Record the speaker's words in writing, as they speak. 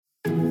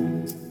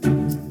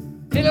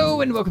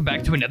and welcome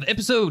back to another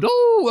episode.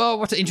 Oh,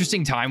 what an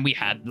interesting time we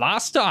had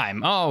last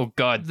time. Oh,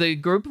 God. The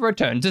group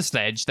returned to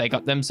Sledge. They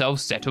got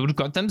themselves settled,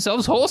 got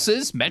themselves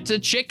horses, met a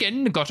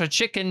chicken, got a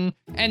chicken,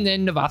 and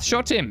then Navath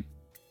shot him.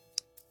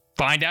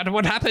 Find out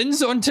what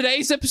happens on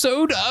today's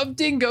episode of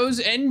Dingoes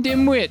and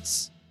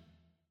Dimwits.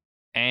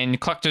 And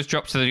Cluck just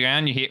drops to the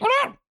ground. You hear,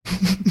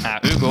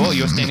 Ugor,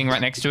 you're standing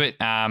right next to it.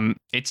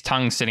 Its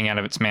tongue's sitting out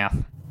of its mouth.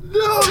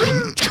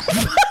 No!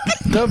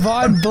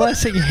 Divine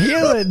blessing,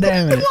 heal it,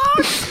 damn it.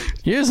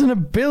 Use an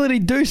ability,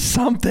 do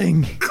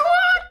something.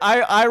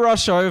 I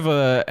rush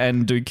over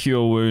and do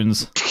cure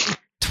wounds.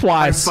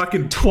 Twice.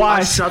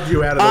 Twice. Shove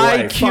you out of the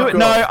way.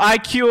 I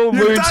cure wounds.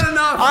 You've done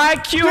enough. I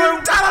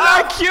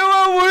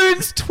cure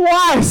wounds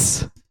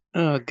twice.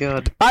 Oh,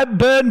 God. I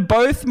burn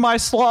both my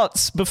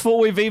slots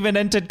before we've even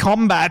entered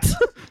combat.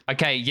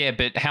 Okay, yeah,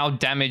 but how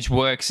damage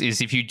works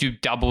is if you do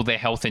double their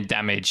health and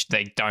damage,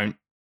 they're dead.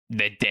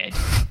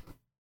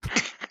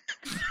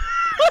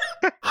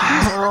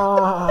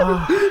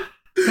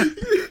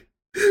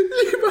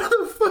 You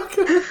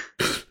motherfucker.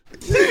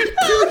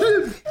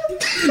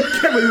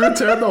 Can we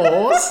return the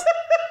horse?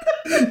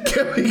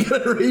 Can we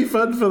get a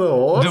refund for the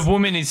horse? The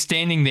woman is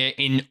standing there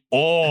in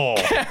awe.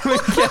 We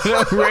get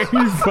a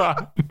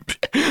refund.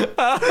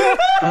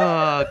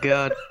 Oh,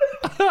 God.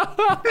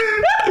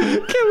 Can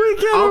we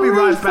get I'll a be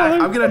right refund?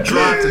 back. I'm going to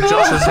drive to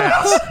Josh's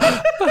house.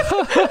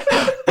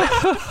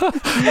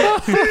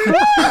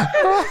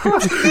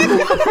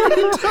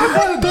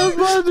 Don't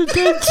mind the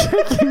dead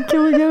chicken.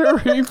 Can we get a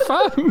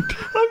refund?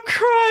 I'm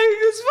crying.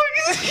 It's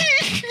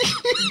fucking...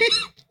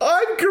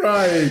 I'm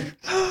crying.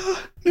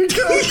 You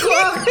killed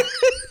Clark.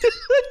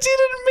 I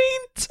didn't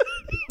mean to.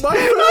 My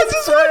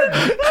best friend.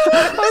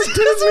 I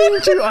didn't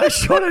mean to. I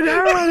shot an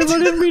arrow at him. I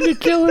didn't mean to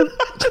kill him.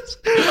 I just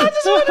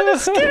wanted to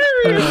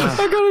scare him.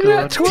 I got a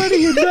nat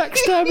 20 in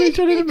max damage.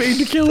 I didn't mean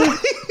to kill him.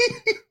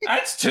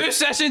 That's 2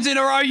 sessions in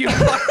a row you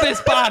fucked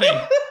this party.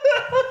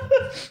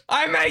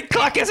 I made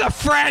Cluck as a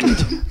friend.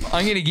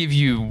 I'm going to give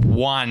you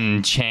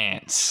one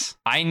chance.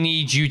 I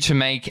need you to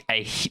make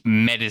a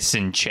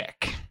medicine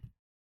check.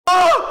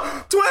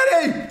 Oh,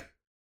 20.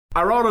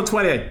 I rolled a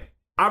 20.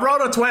 All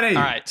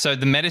right, so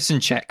the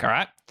medicine check, all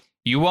right?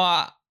 You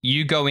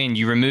go in,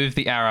 you remove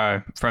the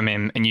arrow from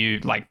him, and you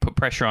put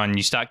pressure on,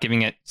 you start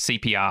giving it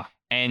CPR,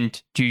 and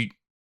you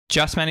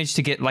just manage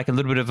to get a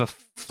little bit of a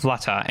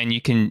flutter, and you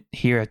can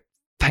hear a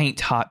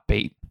faint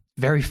heartbeat,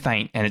 very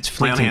faint, and it's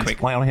fleeting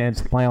quick. Lay on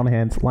hands. All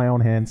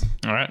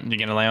right, you're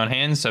gonna lay on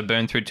hands, so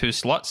burn through 2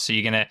 slots. So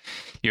you're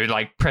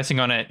pressing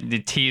on it, the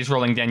tears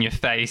rolling down your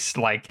face,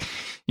 you're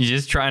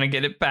just trying to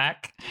get it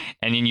back,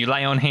 and then you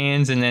lay on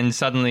hands, and then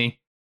suddenly,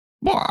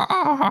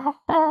 it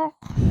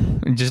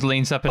just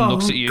leans up and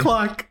looks at you.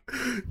 Cluck.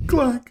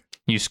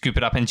 You scoop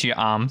it up into your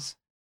arms,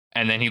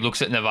 and then he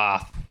looks at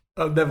Navath.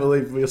 I'll never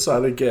leave your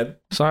side again.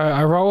 So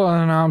I roll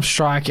an unarmed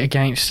strike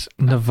against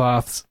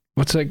Navath's.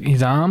 What's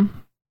his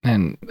arm?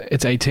 And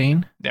it's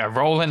 18. Yeah,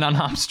 roll an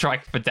unarmed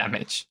strike for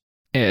damage.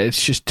 Yeah,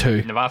 it's just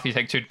 2. Navath, you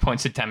take 2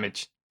 points of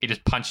damage. He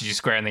just punches you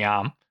square in the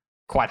arm.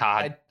 Quite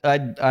hard.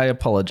 I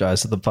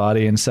apologize to the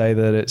party and say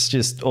that it's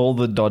just all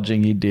the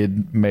dodging he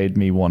did made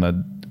me want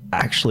to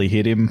actually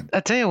hit him.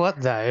 I tell you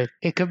what, though,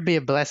 it could be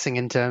a blessing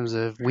in terms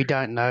of we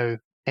don't know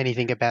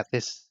anything about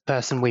this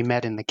person we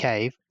met in the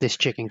cave. This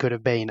chicken could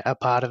have been a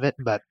part of it,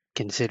 but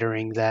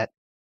considering that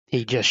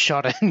he just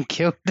shot it and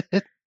killed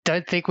it,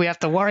 don't think we have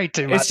to worry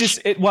too much. It's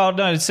just,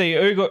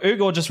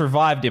 Ugor just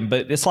revived him,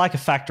 but it's like a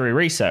factory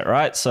reset,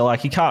 right? So,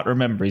 he can't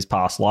remember his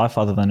past life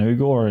other than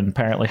Ugor and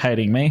apparently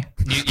hating me.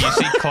 You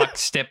see Cluck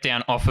step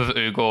down off of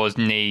Ugor's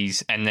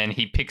knees, and then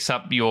he picks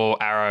up your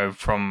arrow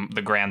from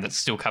the ground that's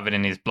still covered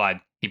in his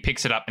blood. He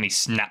picks it up and he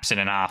snaps it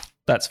in half.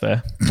 That's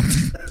fair.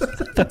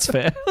 That's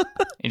fair.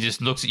 He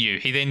just looks at you.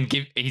 He then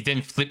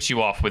flips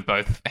you off with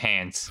both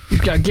hands. You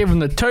got given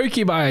the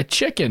turkey by a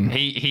chicken.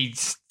 He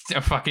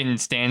fucking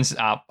stands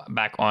up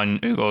back on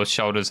Ugor's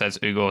shoulders as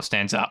Ugor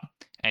stands up,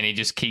 and he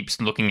just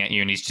keeps looking at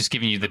you, and he's just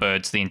giving you the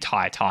birds the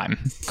entire time.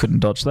 Couldn't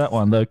dodge that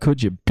one though,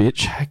 could you,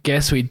 bitch? I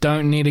guess we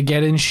don't need to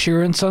get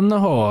insurance on the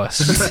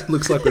horse.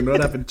 Looks like we're not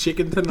having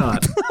chicken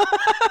tonight.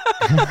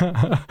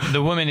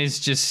 The woman is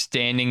just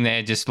standing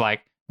there just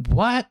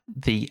what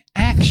the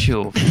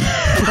actual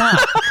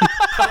fuck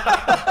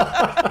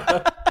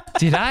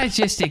did I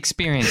just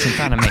experience in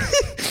front of me?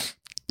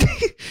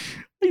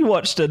 You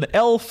watched an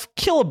elf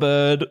kill a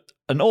bird,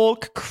 an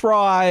orc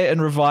cry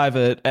and revive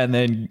it, and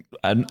then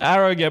an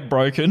arrow get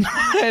broken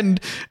and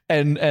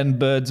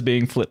birds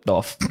being flipped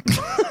off.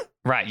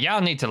 Right, y'all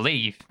need to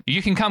leave.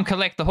 You can come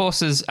collect the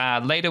horses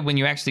later when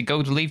you actually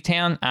go to leave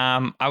town.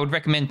 I would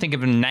recommend think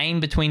of a name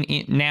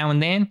between now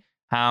and then.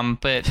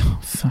 But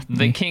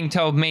the king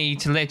told me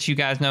to let you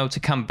guys know to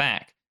come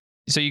back.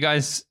 So you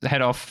guys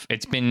head off.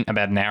 It's been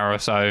about an hour or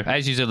so.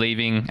 As you're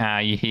leaving,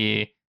 you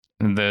hear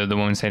the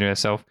woman say to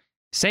herself,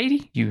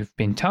 Sadie, you've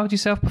been told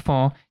yourself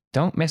before,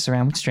 don't mess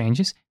around with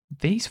strangers.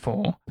 These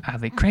 4 are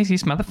the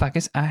craziest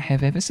motherfuckers I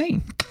have ever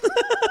seen.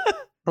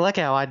 I like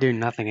how I do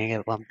nothing and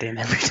get lumped in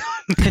every time.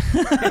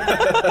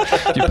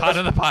 You're part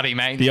of the party,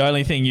 mate. The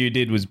only thing you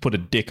did was put a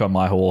dick on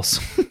my horse.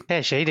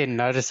 Yeah, she didn't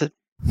notice it.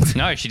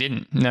 No, she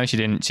didn't. No, she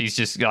didn't. She's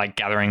just like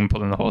gathering and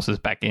pulling the horses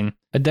back in.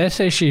 I dare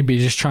say she'd be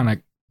just trying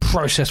to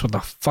process what the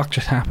fuck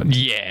just happened.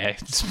 Yeah.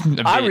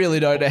 I really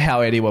don't know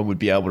how anyone would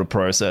be able to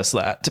process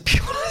that, to be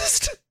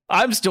honest.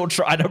 I'm still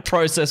trying to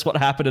process what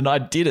happened and I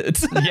did it.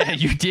 Yeah,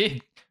 you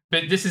did.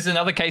 But this is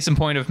another case in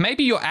point of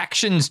maybe your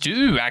actions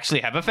do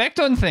actually have effect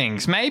on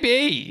things.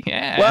 Maybe.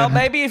 Yeah. Well,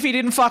 maybe if he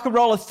didn't fucking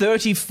roll a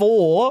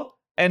 34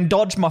 and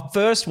dodge my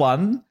first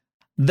one,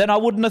 then I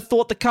wouldn't have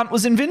thought the cunt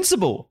was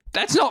invincible.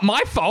 That's not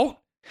my fault.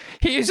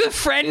 He is a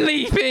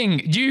friendly thing.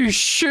 You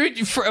shoot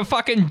for a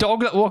fucking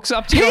dog that walks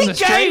up to you on He the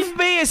street. gave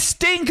me a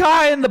stink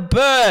eye in the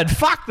bird.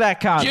 Fuck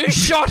that cunt. You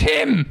shot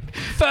him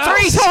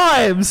first. 3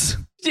 times.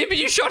 Yeah, but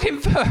you shot him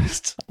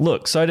first.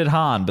 Look, so did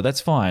Han, but that's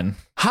fine.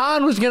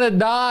 Han was going to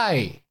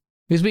die.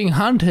 He was being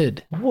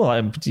hunted. Well,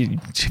 have you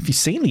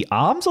seen the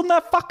arms on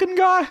that fucking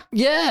guy?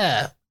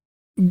 Yeah.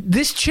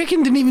 This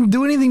chicken didn't even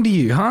do anything to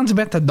you. Han's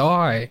about to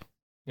die.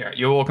 Yeah,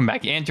 you're walking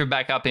back. You enter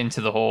back up into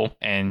the hall,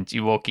 and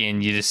you walk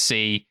in. You just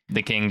see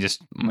the king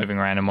just moving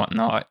around and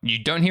whatnot. You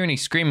don't hear any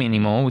screaming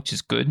anymore, which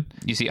is good.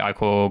 You see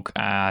Ikorg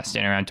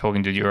standing around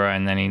talking to Dura,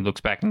 and then he looks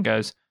back and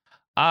goes,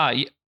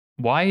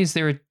 why is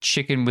there a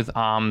chicken with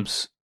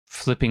arms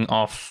flipping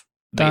off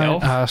the Don't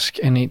elf? ask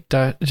any.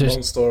 Don't just.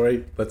 Long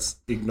story. Let's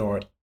ignore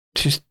it.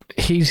 Just.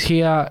 He's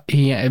here.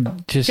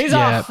 He's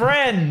our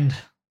friend.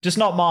 Just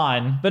not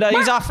mine, but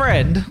he's our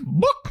friend.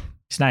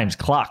 His name's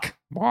Cluck.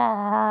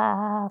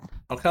 I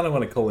kind of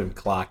want to call him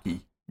Clarky.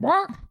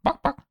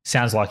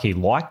 Sounds like he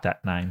liked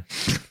that name.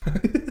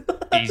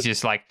 He's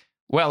just like,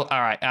 well,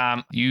 all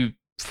right. You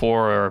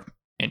four are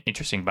an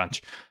interesting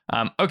bunch.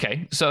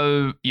 Okay,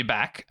 so you're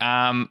back.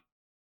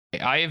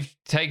 I have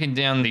taken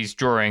down these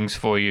drawings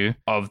for you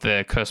of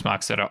the curse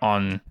marks that are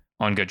on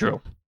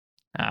Gadril.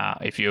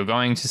 If you're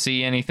going to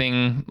see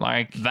anything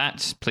like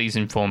that, please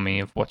inform me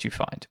of what you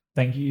find.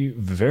 Thank you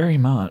very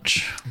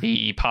much.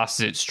 He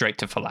passes it straight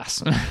to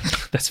Falas.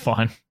 That's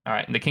fine. All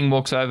right, the king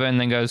walks over and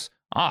then goes,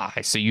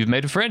 I see you've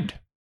made a friend.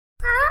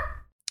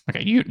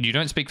 Okay, you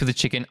don't speak for the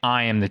chicken.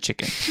 I am the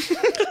chicken.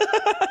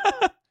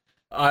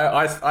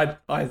 I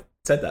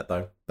said that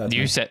though. That's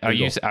You me. said,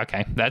 Legal.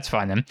 okay, that's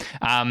fine then.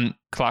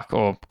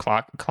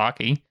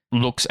 Clarky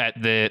looks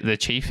at the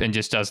chief and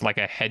just does like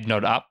a head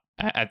nod up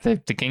at the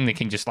king. The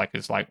king just like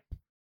is like,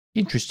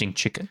 interesting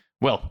chicken.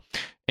 Well,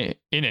 in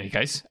any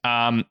case,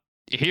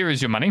 here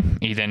is your money.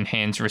 He then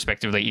hands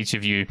respectively each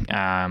of you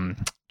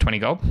 20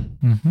 gold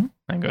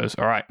and goes,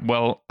 all right,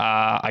 well,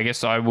 I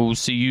guess I will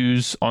see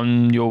yous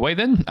on your way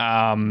then.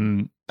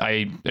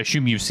 I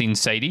assume you've seen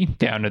Sadie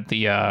down at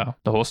the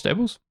horse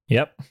stables.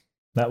 Yep.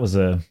 That was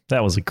a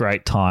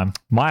great time.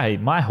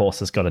 My horse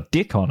has got a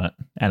dick on it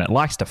and it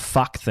likes to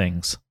fuck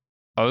things.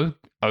 Oh,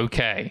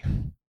 okay.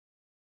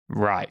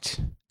 Right.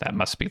 That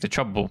must be the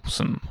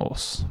troublesome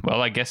horse.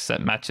 Well, I guess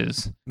that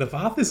matches.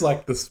 Navath is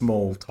like the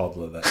small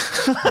toddler that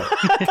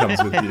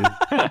comes with you.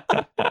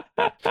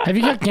 Have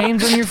you got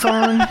games on your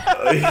phone?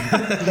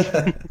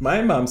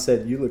 My mom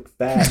said you look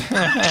fat.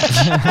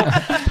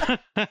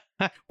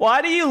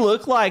 Why do you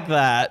look like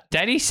that?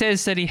 Daddy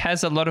says that he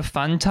has a lot of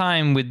fun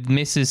time with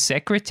Mrs.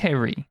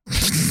 Secretary.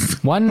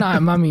 One night,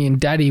 Mummy and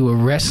Daddy were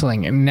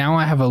wrestling, and now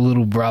I have a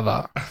little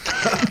brother.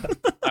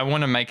 I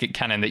want to make it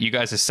canon that you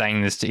guys are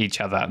saying this to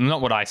each other.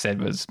 Not what I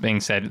said was being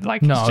said.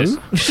 Like, No, it's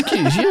just,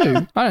 excuse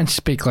you. I don't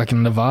speak like a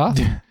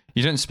Navath.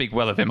 you don't speak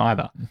well of him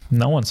either.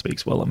 No one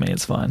speaks well of me.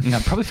 It's fine. No,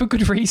 probably for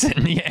good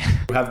reason. Yeah,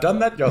 You have done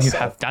that yourself. you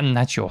have done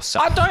that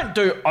yourself. I don't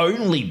do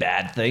only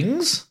bad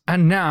things.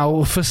 And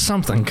now for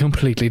something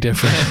completely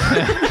different.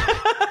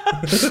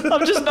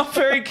 I'm just not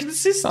very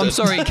consistent. I'm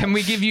sorry, can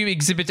we give you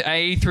Exhibit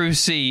A through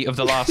C of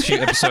the last few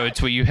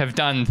episodes where you have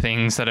done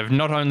things that have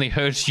not only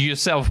hurt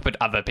yourself but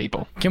other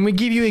people? Can we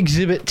give you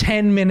exhibit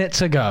 10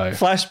 minutes ago?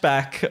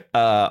 Flashback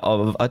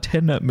of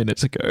 10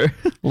 minutes ago.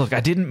 Look,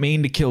 I didn't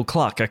mean to kill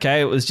Cluck, okay?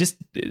 It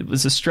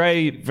was a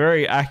stray,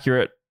 very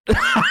accurate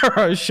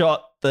arrow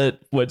shot that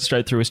went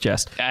straight through his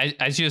chest.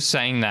 As you're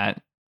saying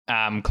that,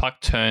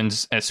 Cluck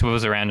turns and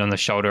swivels around on the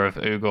shoulder of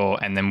Ugor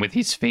and then with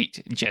his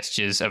feet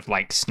gestures of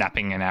like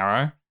snapping an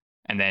arrow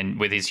and then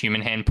with his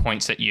human hand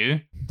points at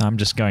you. I'm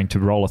just going to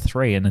roll a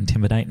 3 and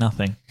intimidate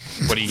nothing.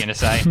 What are you going to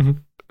say?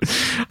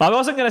 I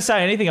wasn't going to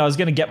say anything. I was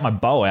going to get my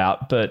bow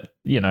out, but,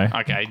 you know.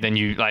 Okay, then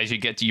you, like, as you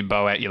get to your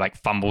bow out, you like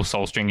fumble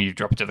soul string, you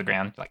drop it to the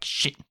ground, like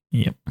shit.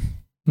 Yep.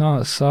 No,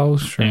 it's soul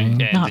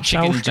string. And the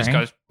chicken just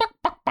goes buck,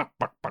 buck, buck,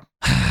 buck, buck.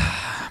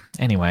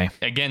 Anyway.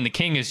 Again, the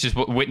king is just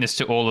witness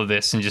to all of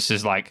this and just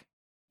is like,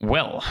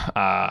 well,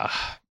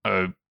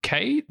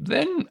 okay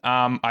then.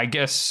 I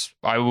guess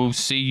I will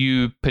see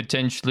you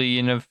potentially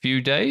in a few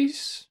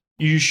days.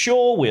 You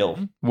sure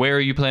will. Where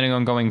are you planning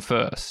on going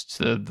first?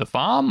 To the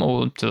farm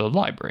or to the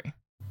library?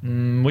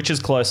 Which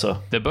is closer?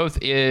 They're both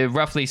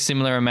roughly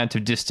similar amount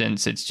of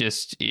distance. It's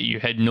just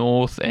you head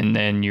north and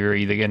then you're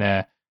either going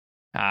to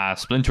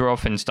splinter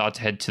off and start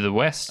to head to the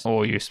west,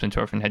 or you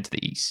splinter off and head to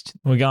the east.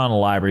 We're going to the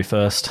library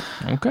first.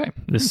 Okay.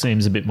 This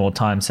seems a bit more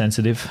time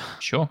sensitive.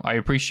 Sure. I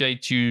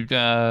appreciate you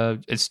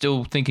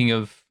still thinking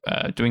of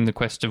doing the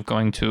quest of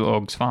going to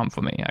Org's farm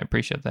for me. I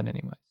appreciate that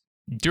anyway.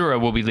 Dura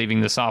will be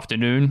leaving this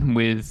afternoon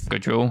with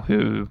Godril,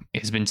 who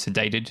has been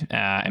sedated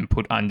and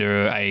put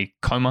under a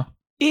coma.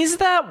 Is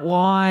that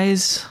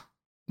wise?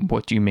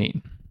 What do you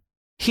mean?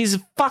 He's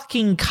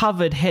fucking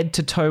covered head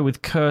to toe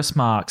with curse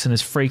marks and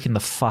is freaking the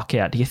fuck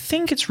out. Do you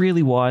think it's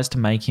really wise to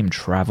make him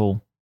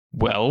travel?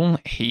 Well,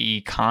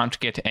 he can't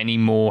get any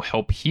more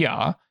help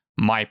here.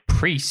 My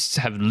priests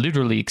have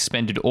literally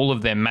expended all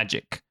of their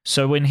magic.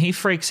 So when he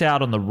freaks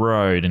out on the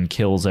road and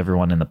kills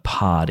everyone in the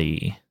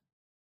party,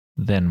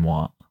 then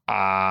what?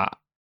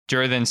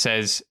 Dura then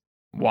says,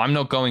 well, I'm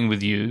not going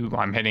with you.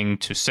 I'm heading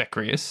to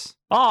Secrius.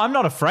 Oh, I'm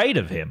not afraid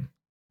of him.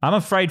 I'm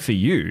afraid for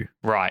you.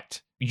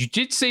 Right. You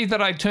did see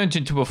that I turned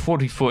into a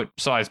 40-foot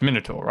sized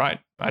minotaur, right?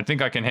 I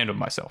think I can handle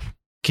myself.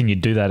 Can you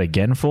do that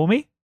again for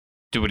me?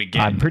 Do it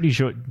again. I'm pretty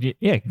sure.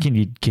 Yeah. Can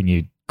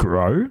you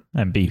grow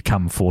and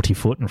become 40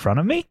 foot in front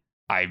of me?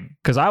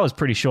 Because I was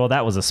pretty sure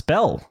that was a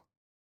spell,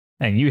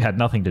 and you had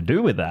nothing to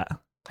do with that.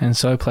 And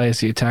so plays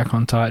the Attack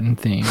on Titan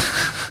theme.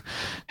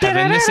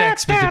 Having the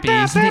sex with the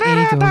bees and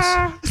the eagles.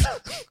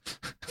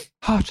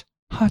 Hot.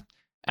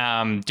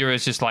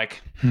 Dura's just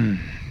like,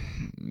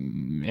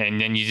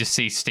 And then you just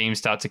see steam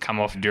start to come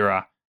off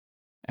Dura.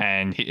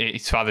 And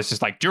his father's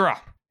just like,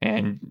 Dura.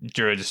 And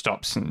Dura just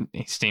stops, and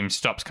steam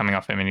stops coming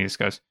off him, and he just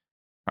goes,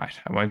 right,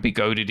 I won't be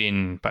goaded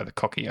in by the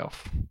cocky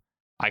elf.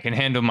 I can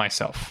handle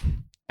myself,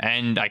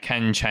 and I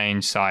can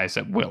change size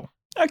at will.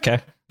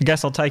 Okay. I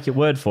guess I'll take your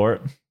word for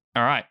it.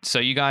 All right, so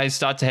you guys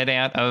start to head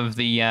out of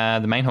the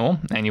main hall,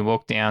 and you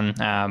walk down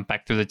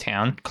back through the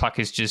town. Cluck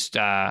is just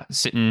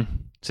sitting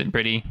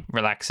pretty,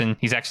 relaxing.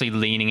 He's actually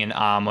leaning an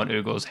arm on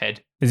Ugor's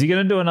head. Is he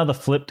going to do another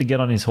flip to get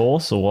on his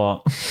horse or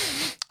what?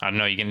 I don't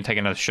know. You going to take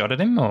another shot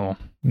at him or?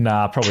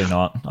 Nah, probably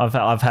not.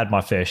 I've had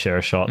my fair share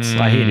of shots.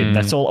 I hit him.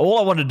 That's all. All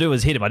I wanted to do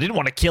was hit him. I didn't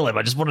want to kill him.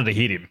 I just wanted to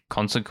hit him.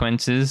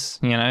 Consequences,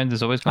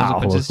 there's always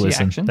consequences to your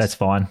actions. That's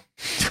fine.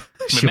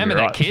 Remember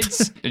that,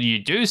 kids. You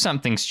do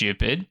something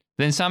stupid,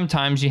 then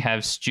sometimes you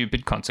have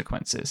stupid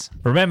consequences.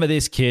 Remember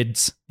this,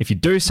 kids. If you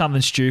do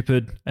something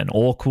stupid, an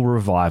orc will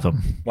revive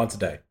them. Once a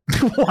day.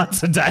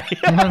 Once a day.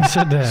 Once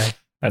a day.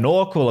 An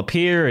orc will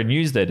appear and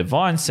use their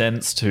divine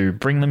sense to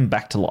bring them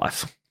back to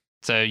life.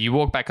 So you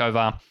walk back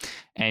over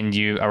and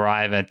you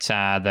arrive at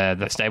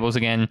the stables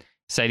again.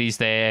 Sadie's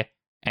there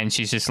and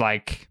she's just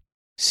like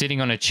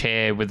sitting on a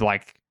chair with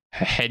like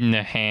her head in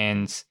her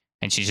hands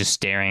and she's just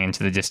staring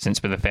into the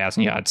distance with a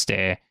 1,000-yard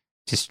stare,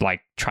 just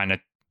like trying to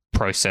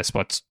process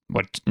what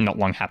not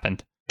long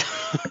happened.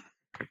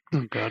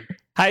 Oh, God.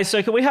 Hey,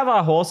 so can we have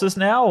our horses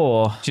now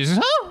or? She says,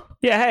 oh!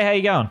 Yeah, hey, how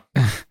you going?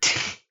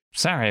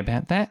 Sorry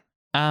about that.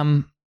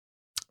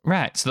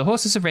 Right, so the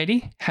horses are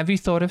ready. Have you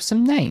thought of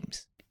some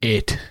names?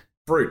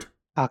 Fruit.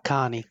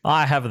 Arcani.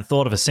 I haven't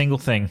thought of a single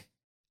thing.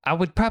 I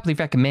would probably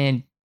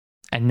recommend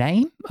a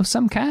name of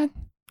some kind.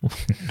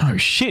 No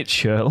shit,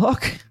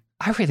 Sherlock.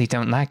 I really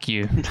don't like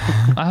you.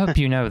 I hope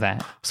you know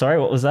that. Sorry,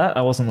 what was that?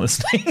 I wasn't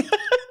listening.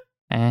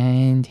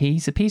 And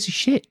he's a piece of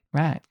shit.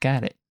 Right,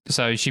 got it.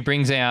 So she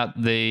brings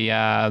out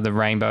the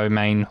rainbow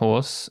mane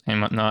horse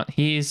and whatnot.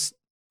 Here's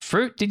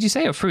Fruit, did you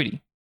say, or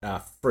Fruity?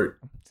 Fruit.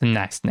 It's a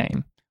nice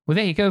name. Well,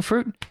 there you go,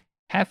 Fruit.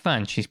 Have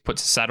fun. She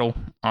puts a saddle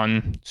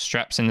on,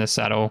 straps in the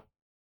saddle,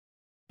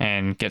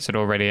 and gets it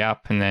all ready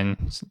up, and then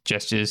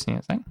gestures.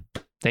 It's like,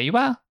 there you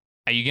are.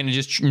 Are you going to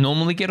just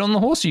normally get on the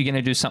horse, or are you going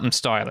to do something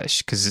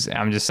stylish? Because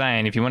I'm just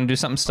saying, if you want to do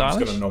something stylish... I'm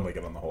just going to normally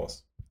get on the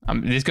horse.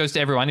 This goes to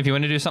everyone. If you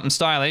want to do something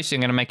stylish, I'm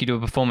going to make you do a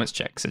performance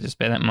check, so just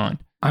bear that in mind.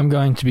 I'm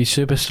going to be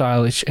super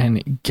stylish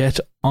and get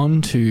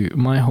onto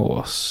my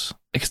horse,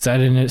 because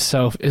that in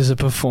itself is a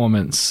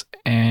performance,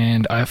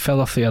 and I fell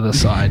off the other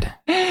side.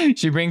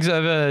 She brings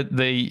over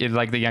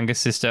the younger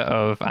sister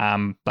of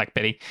Black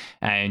Betty,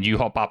 and you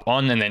hop up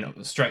on, and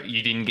then straight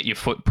you didn't get your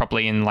foot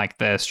properly in like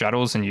the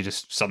straddles, and you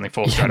just suddenly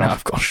fall straight off.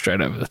 I've gone straight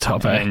over the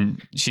top.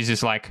 And she's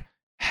just like,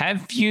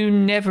 "Have you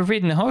never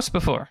ridden a horse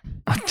before?"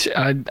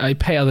 I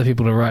pay other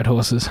people to ride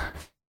horses.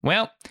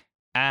 Well,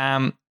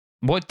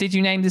 what did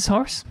you name this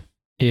horse?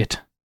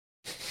 It.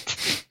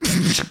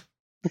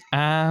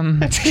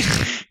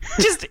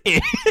 Just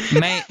it.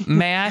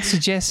 May I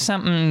suggest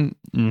something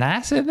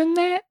nicer than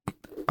that?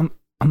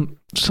 I'm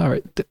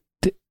sorry.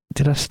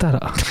 Did I stutter?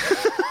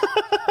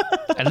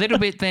 A little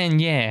bit then,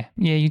 yeah.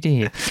 Yeah, you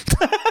did.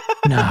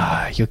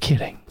 No, you're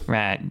kidding.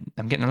 Right.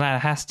 I'm getting a lot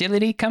of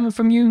hostility coming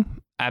from you.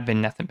 I've been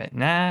nothing but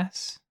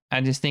nice.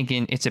 I'm just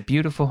thinking it's a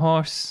beautiful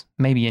horse.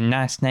 Maybe a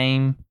nice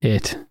name.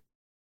 It.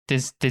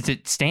 Does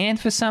it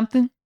stand for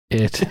something?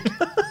 It.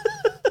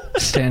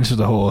 Stands for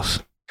the horse.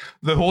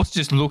 The horse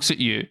just looks at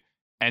you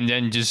and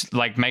then just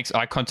like makes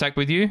eye contact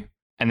with you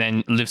and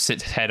then lifts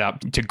its head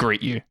up to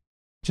greet you.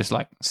 Just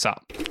like,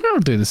 sup. I'll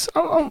do this.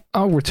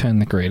 I'll return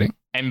the greeting.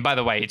 And by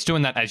the way, it's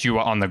doing that as you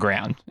are on the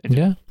ground.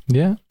 Yeah.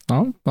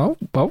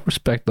 I'll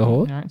respect the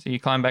horse. All right, so you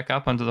climb back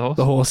up onto the horse.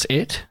 The horse,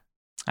 it.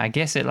 I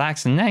guess it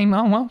likes the name.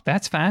 Oh, well,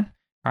 that's fine.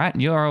 All right,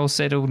 you're all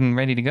settled and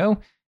ready to go.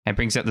 And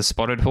brings out the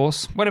spotted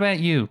horse. What about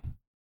you?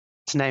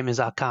 Its name is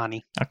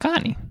Arcani.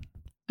 Arcani.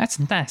 That's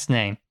a nice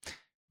name.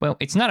 Well,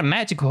 it's not a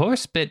magical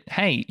horse, but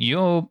hey,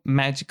 you're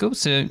magical,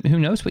 so who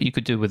knows what you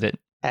could do with it.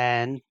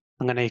 And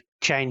I'm going to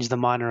change the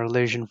minor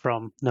illusion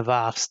from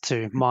Navath's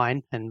to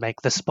mine and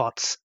make the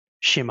spots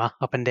shimmer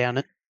up and down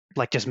it.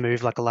 Like just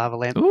move like a lava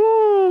lamp.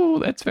 Ooh,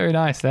 that's very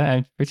nice.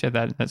 I appreciate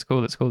that. That's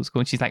cool.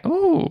 And she's like,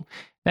 ooh,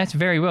 that's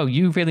very well.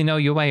 You really know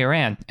your way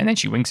around. And then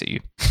she winks at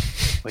you.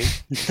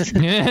 Sweet.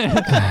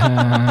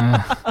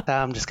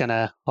 I'm just going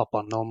to hop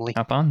on normally.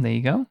 Up on, there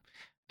you go.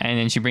 And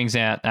then she brings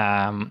out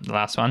the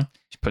last one.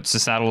 She puts the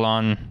saddle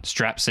on,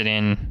 straps it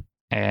in,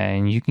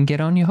 and you can get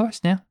on your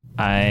horse now.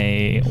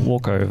 I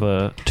walk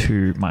over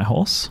to my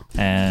horse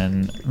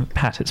and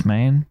pat its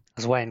mane.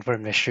 I was waiting for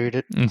him to shoot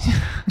it.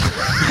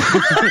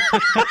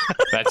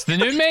 That's the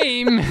new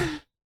meme.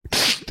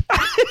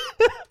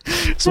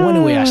 So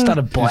anyway, I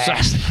started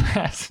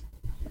blast.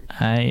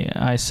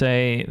 I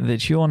say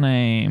that your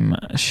name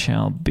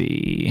shall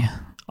be...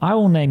 I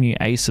will name you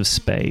Ace of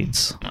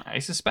Spades.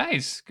 Ace of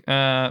Spades.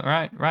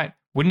 Right.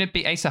 Wouldn't it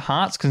be Ace of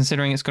Hearts,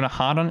 considering it's got a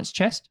heart on its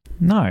chest?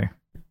 No,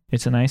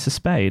 it's an Ace of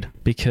Spade,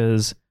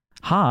 because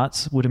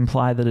hearts would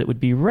imply that it would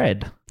be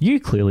red. You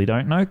clearly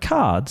don't know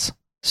cards.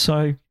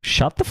 So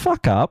shut the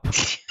fuck up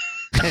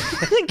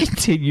and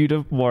continue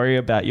to worry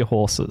about your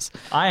horses.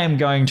 I am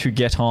going to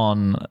get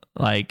on,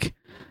 like,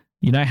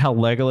 you know how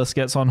Legolas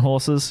gets on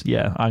horses?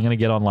 Yeah, I'm going to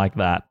get on like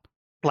that.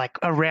 Like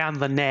around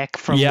the neck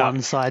from Yeah.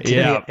 one side to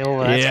Yeah. the other.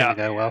 Oh, that's Yeah. going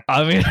to go well.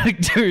 I'm going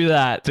to do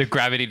that. The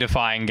gravity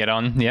defying get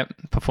on. Yep.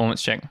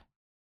 Performance check.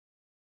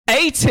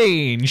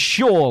 18,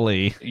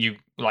 surely. You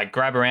like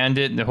grab around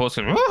it, and the horse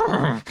goes,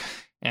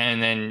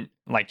 and then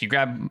like you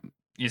grab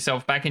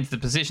yourself back into the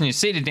position. You're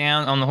seated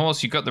down on the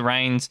horse. You've got the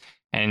reins,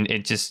 and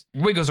it just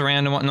wiggles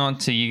around and whatnot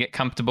till you get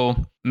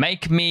comfortable.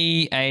 Make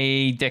me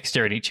a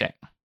dexterity check.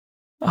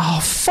 Oh,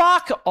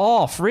 fuck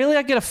off. Really?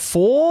 I get a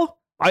 4?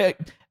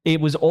 It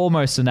was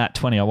almost a nat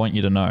 20, I want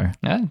you to know.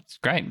 Yeah, it's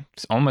great.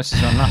 It's almost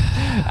enough.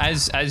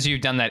 As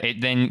you've done that, it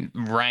then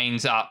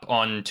reins up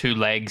on 2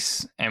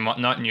 legs and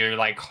whatnot, and you're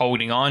like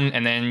holding on,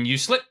 and then you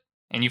slip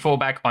and you fall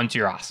back onto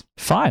your ass.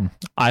 Fine.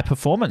 I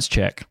performance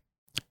check.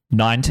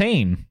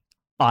 19.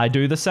 I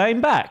do the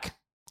same back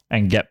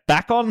and get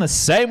back on the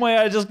same way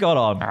I just got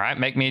on. All right,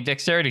 make me a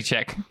dexterity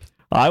check.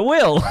 I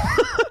will.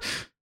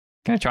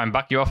 Gonna try and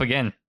buck you off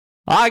again.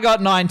 I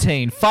got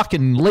 19.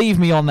 Fucking leave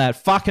me on that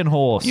fucking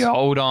horse. You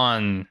hold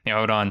on.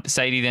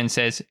 Sadie then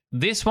says,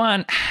 this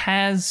one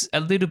has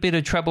a little bit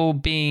of trouble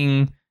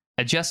being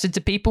adjusted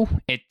to people.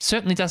 It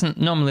certainly doesn't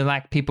normally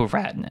like people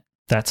riding it.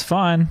 That's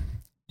fine.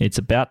 It's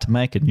about to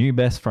make a new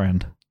best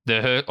friend.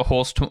 The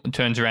horse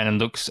turns around and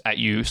looks at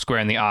you square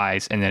in the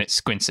eyes, and then it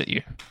squints at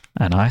you.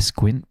 And I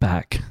squint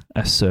back,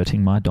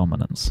 asserting my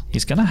dominance.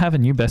 He's going to have a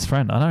new best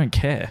friend. I don't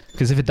care.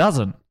 Because if it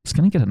doesn't, it's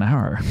going to get an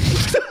arrow.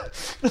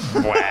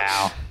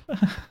 Wow.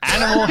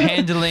 Animal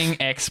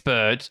handling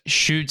expert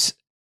shoots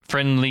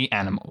friendly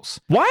animals.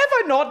 Why have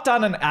I not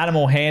done an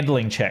animal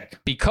handling check?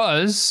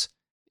 Because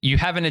you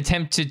haven't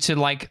attempted to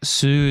like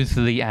soothe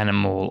the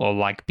animal or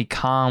like be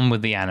calm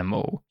with the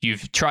animal.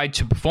 You've tried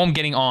to perform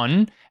getting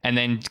on and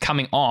then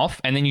coming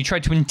off, and then you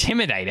tried to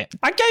intimidate it.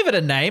 I gave it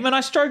a name and I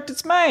stroked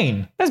its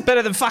mane. That's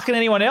better than fucking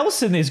anyone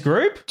else in this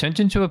group. Turns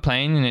into a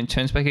plane and it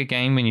turns back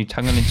again when you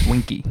tug on its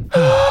winky.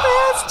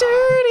 Oh, that's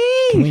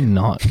dirty. Can we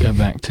not go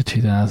back to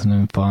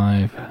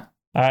 2005?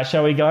 All right,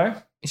 shall we go?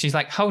 She's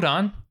like, hold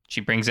on.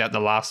 She brings out the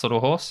last little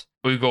horse.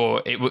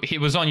 Ugor, he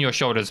was on your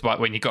shoulders,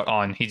 but when you got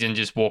on, he then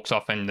just walks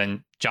off and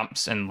then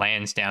jumps and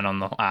lands down on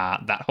the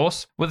that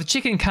horse. Well, the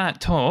chicken can't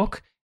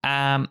talk.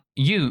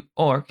 You,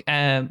 Orc,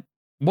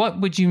 what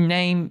would you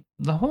name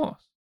the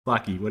horse?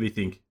 Lucky, what do you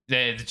think?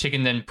 The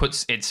chicken then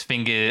puts its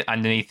finger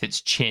underneath its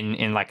chin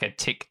in like a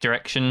tick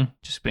direction,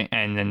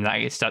 and then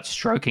like it starts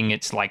stroking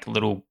its like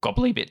little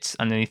gobbly bits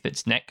underneath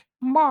its neck.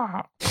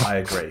 I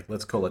agree.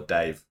 Let's call it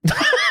Dave. He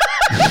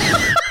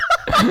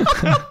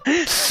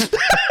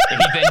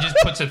then just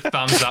puts a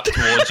thumbs up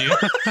towards you.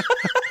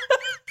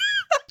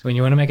 When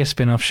you want to make a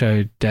spin-off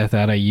show, Death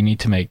Adder, you need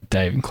to make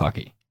Dave and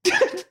Clucky.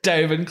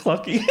 Dave and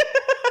Clucky.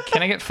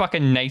 Can I get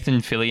fucking Nathan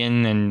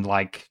Fillion and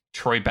like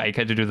Troy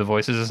Baker to do the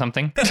voices or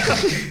something?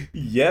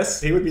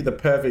 Yes, he would be the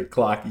perfect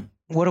Clarky.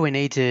 What do we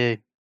need to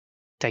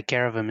take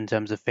care of him in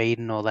terms of feed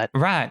and all that?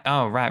 Right.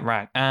 Oh,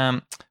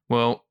 right.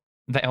 Well,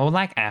 they all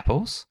like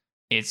apples.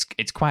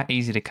 It's quite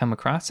easy to come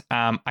across.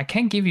 I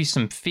can give you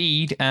some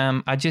feed.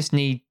 I just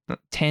need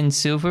 10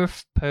 silver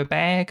per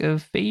bag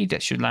of feed.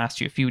 That should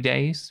last you a few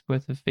days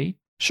worth of feed.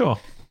 Sure.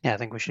 Yeah, I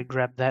think we should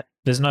grab that.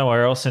 There's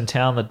nowhere else in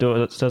town that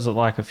does it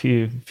like a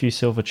few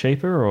silver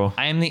cheaper, or?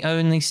 I am the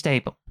only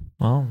stable.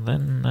 Well,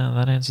 then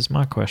that answers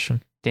my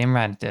question. Damn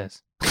right it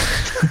does.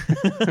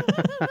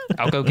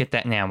 I'll go get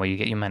that now while you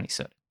get your money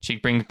sorted. She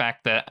brings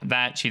back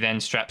that. She then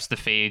straps the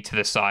feed to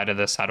the side of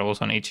the saddles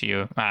on each of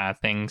your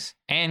things.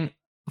 And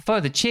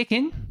for the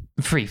chicken,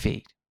 free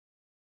feed.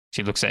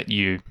 She looks at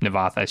you,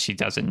 Navath, as she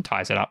does it and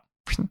ties it up.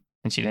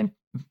 And she then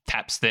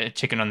taps the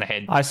chicken on the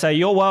head. I say,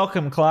 you're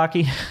welcome,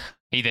 Clarky.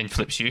 He then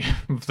flips you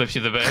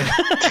the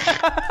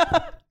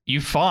bird. You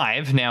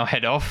 5 now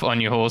head off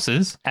on your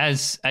horses.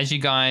 As you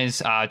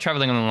guys are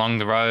traveling along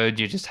the road,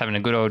 you're just having a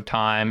good old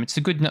time. It's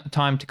a good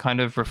time to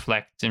kind of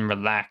reflect and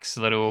relax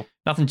a little.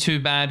 Nothing too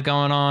bad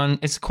going on.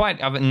 It's quite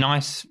a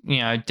nice,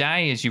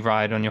 day as you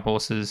ride on your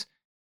horses.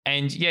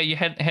 And yeah, you're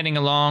heading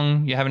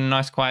along. You're having a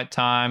nice quiet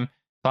time.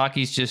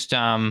 Clarky's just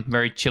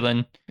very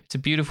chilling. It's a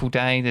beautiful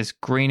day. There's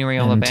greenery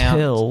all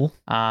about.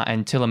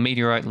 Until a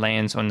meteorite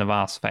lands on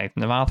Navath's face.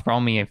 Navath, roll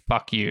me a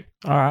fuck you.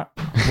 All right.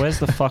 Where's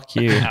the fuck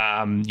you?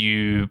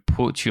 You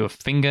put your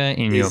finger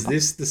in your... Is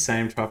this the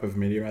same type of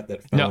meteorite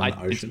that fell in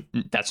the ocean?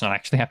 That's not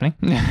actually happening.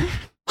 You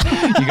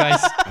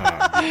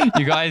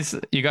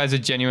guys are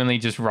genuinely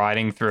just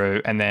riding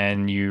through, and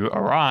then you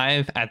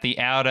arrive at the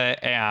outer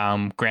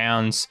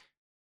grounds.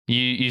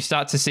 You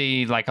start to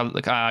see like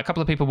a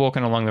couple of people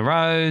walking along the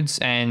roads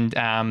and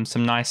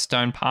some nice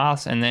stone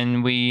paths, and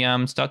then we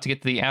start to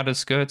get to the outer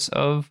skirts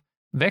of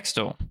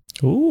Vextal.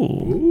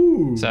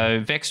 Ooh.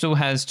 So Vextal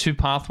has 2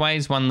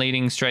 pathways, one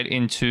leading straight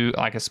into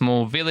like a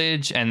small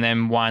village, and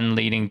then one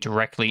leading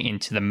directly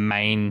into the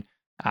main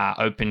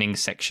opening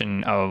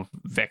section of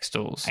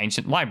Vextal's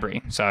ancient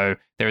library. So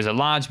there is a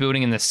large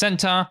building in the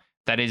center.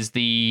 That is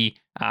the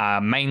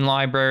main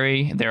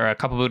library. There are a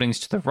couple buildings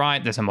to the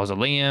right. There's a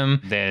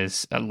mausoleum.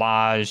 There's a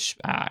large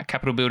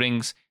capitol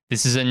buildings.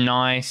 This is a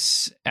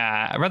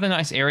rather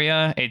nice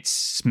area. It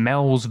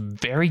smells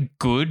very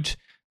good.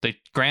 The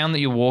ground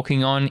that you're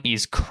walking on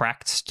is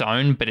cracked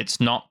stone, but it's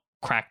not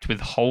cracked with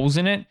holes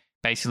in it.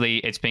 Basically,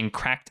 it's been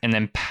cracked and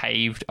then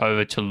paved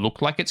over to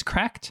look like it's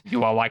cracked.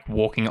 You are like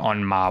walking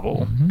on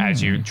marble.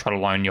 As you trot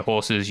along your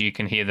horses. You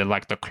can hear the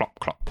clop,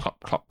 clop, clop,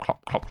 clop,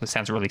 clop, clop. It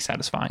sounds really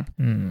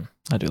satisfying.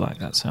 I do like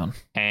that sound.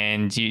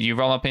 And you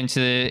roll up into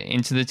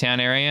the town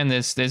area, and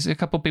there's a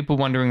couple people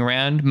wandering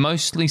around,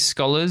 mostly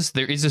scholars.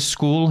 There is a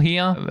school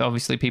here.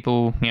 Obviously,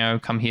 people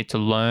come here to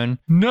learn.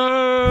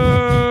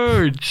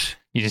 Nerds!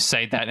 You just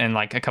say that, and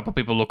like a couple of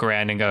people look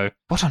around and go,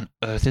 "What on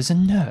earth is a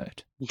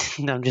nerd?"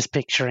 I'm just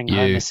picturing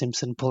Homer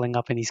Simpson pulling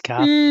up in his car.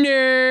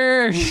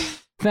 Nerd.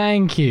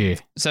 Thank you.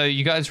 So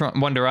you guys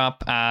wander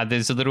up.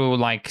 There's a little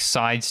like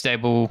side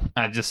stable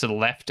just to the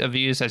left of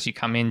you as you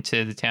come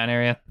into the town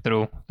area.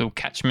 Little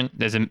catchment.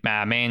 There's a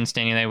man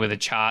standing there with a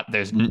chart.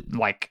 There's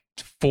like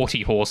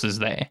 40 horses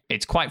there.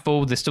 It's quite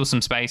full. There's still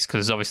some space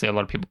because obviously a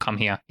lot of people come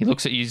here. He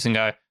looks at you and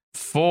go,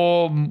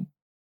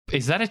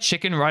 is that a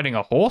chicken riding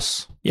a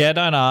horse? Yeah,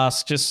 don't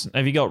ask. Just,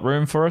 have you got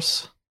room for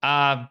us?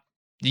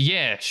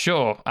 Yeah,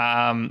 sure.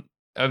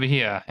 Over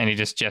here. And he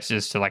just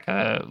gestures to like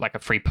a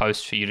free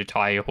post for you to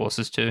tie your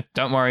horses to.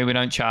 Don't worry, we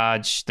don't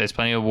charge. There's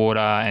plenty of water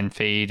and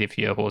feed if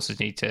your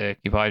horses need to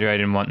keep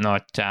hydrated and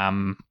whatnot.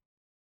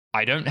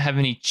 I don't have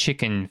any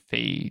chicken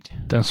feed.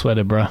 Don't sweat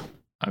it, bro.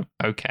 Oh,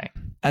 okay.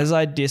 As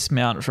I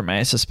dismount from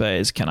Ace of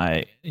Spades, can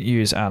I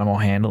use animal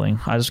handling?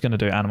 I'm just going to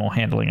do animal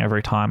handling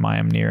every time I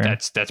am near him.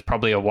 That's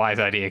probably a wise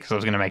idea because I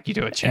was going to make you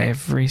do a check.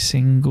 Every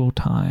single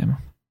time.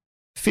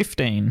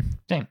 15.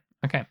 Damn.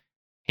 Okay.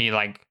 He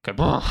looks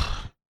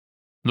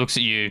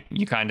at you.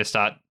 You kind of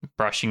start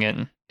brushing it.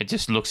 It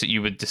just looks at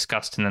you with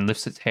disgust and then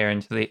lifts its hair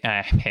into the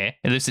hair.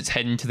 It lifts its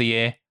head into the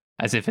air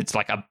as if it's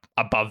like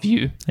above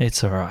you.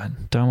 It's all right.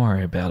 Don't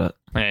worry about it.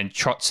 And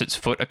trots its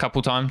foot a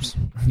couple times.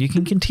 You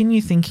can continue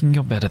thinking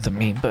you're better than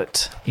me,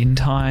 but in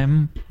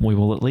time, we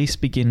will at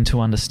least begin to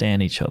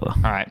understand each other.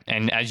 All right.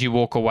 And as you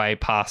walk away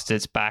past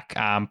its back,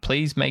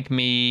 please make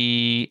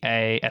me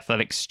a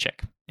athletics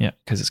check. Yeah,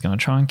 because it's going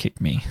to try and kick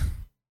me.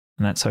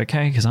 And that's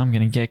okay, because I'm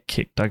going to get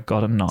kicked. I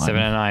got a 9.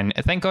 7 and 9.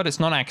 Thank God it's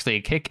not actually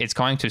a kick. It's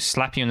going to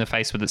slap you in the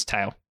face with its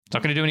tail. It's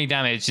not going to do any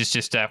damage. It's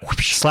just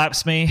whoosh.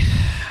 Slaps me,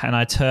 and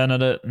I turn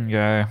at it and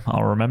go,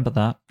 I'll remember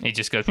that. It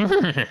just goes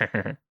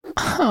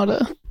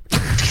Harder.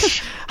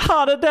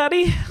 Harder,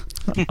 Daddy.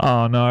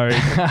 Oh, no.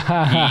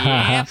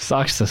 Yeah.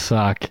 Sucks to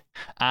suck.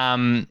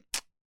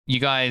 You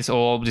guys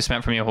all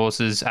dismount from your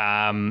horses.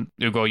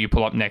 Ugo, you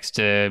pull up next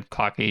to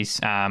Clarky's.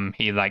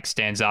 He like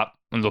stands up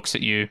and looks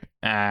at you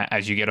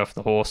as you get off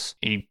the horse.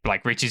 He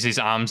like reaches his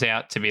arms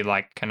out to be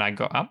like, "Can I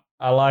go up?"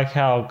 I like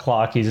how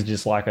Clarky's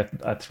just like a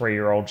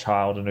 3-year-old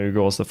child and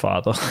Ugor's the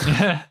father.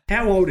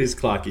 How old is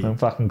Clarky? I'm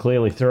fucking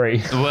clearly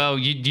 3. Well,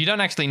 you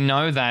don't actually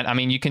know that. I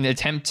mean, you can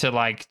attempt to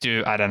like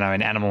do, I don't know,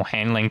 an animal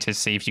handling to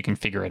see if you can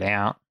figure it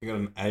out. I got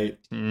an 8.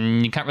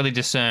 You can't really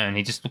discern.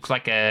 He just looks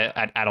like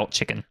an adult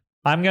chicken.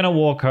 I'm going to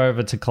walk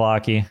over to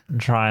Clarky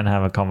and try and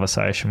have a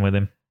conversation with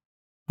him.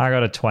 I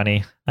got a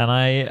 20, and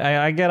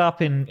I get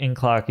up in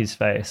Clarky's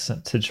face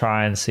to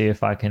try and see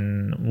if I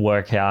can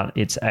work out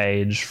its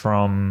age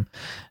from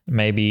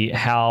maybe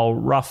how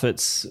rough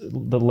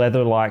the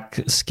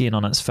leather-like skin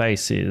on its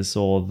face is,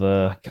 or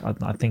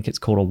I think it's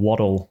called a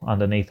wattle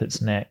underneath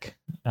its neck,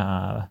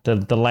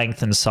 the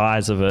length and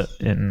size of it,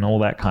 and all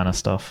that kind of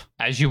stuff.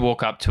 As you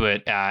walk up to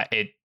it,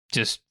 it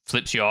just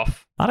flips you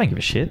off. I don't give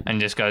a shit. And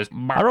just goes...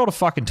 I rolled a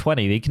fucking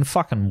 20. He can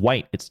fucking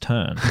wait its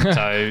turn.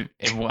 So,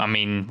 I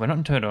mean, we're not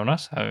in turn order,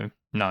 so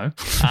no.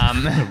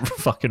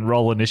 Fucking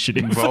roll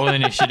initiative. Roll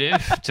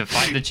initiative to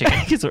fight the chicken.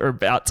 Because we're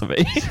about to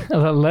be.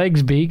 The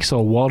legs, beaks,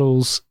 or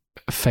waddles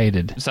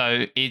faded.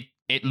 So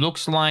it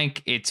looks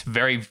like it's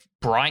very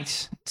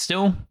bright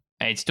still.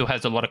 It still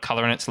has a lot of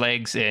color in its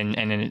legs and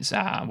in its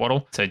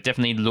wattle. So it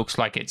definitely looks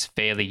like it's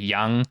fairly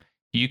young.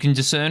 You can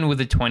discern with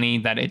a 20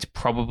 that it's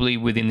probably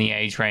within the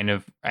age range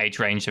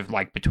of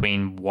like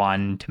between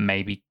 1 to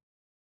maybe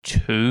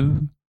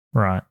 2.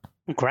 Right.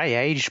 Grey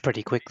aged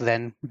pretty quick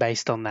then,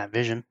 based on that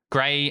vision.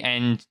 Grey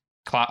and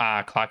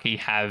Clarky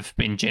have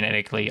been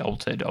genetically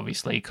altered,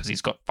 obviously, because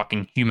he's got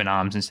fucking human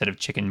arms instead of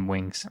chicken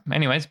wings.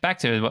 Anyways, back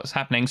to what's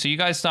happening. So you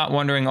guys start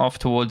wandering off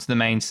towards the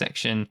main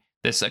section.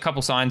 There's a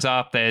couple signs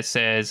up. There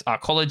says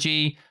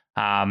Arcology,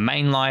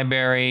 main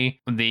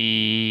library,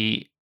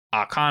 the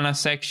Arcana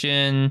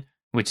section,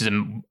 which is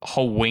a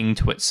whole wing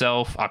to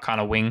itself,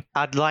 Arcana wing.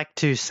 I'd like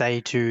to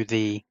say to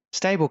the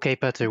stable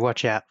keeper to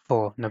watch out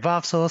for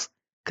Navavsaurs,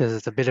 because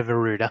it's a bit of a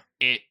rooter.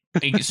 It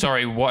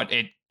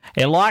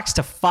likes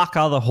to fuck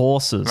other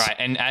horses. Right,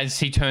 and as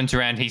he turns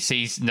around, he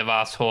sees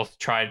Navav's horse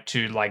try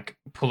to like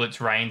pull its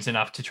reins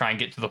enough to try and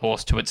get to the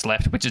horse to its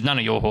left, which is none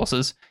of your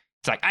horses.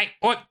 It's like, hey,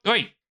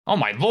 oi, oh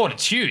my lord,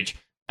 it's huge.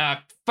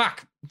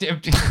 Fuck.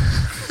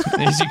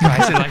 As you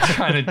guys are like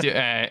trying to do,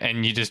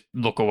 and you just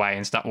look away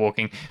and start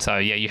walking. So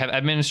yeah, you have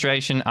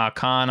administration,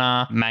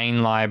 Arcana,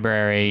 main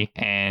library,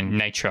 and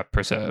nature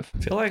preserve. I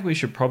feel like we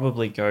should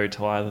probably go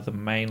to either the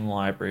main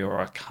library or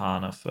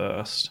Arcana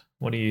first.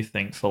 What do you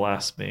think,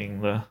 Falas,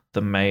 being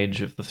the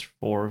mage of the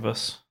 4 of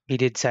us? He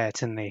did say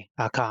it's in the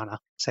Arcana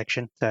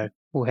section, so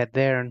we'll head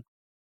there and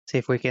see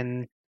if we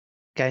can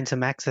gain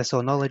some access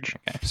or knowledge.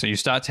 Okay, so you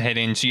start to head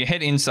in. So you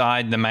head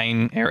inside the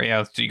main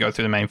area. So you go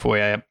through the main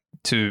foyer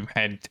to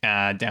head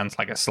down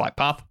like a slight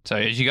path. So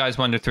as you guys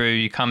wander through,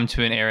 you come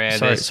to an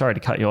area. Sorry to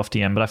cut you off,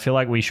 DM, but I feel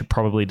like we should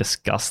probably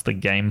discuss the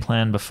game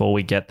plan before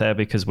we get there,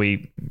 because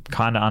we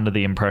kind of under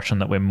the impression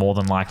that we're more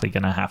than likely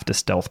going to have to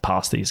stealth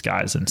past these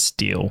guys and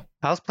steal.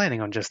 I was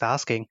planning on just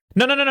asking.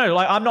 No.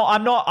 Like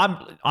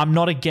I'm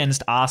not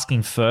against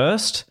asking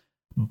first,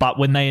 but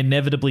when they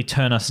inevitably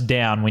turn us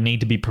down, we need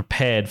to be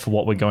prepared for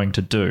what we're going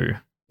to do.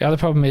 The other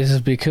problem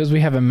is because we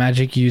have a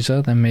magic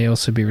user, they may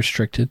also be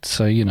restricted.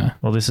 So,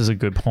 Well, this is a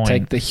good point.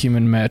 Take the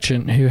human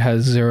merchant who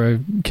has 0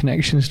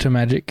 connections to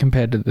magic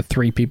compared to the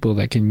 3 people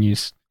that can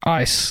use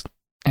ice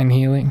and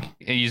healing.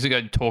 You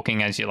go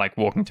talking as you're like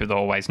walking through the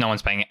hallways. No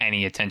one's paying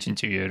any attention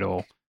to you at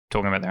all,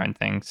 talking about their own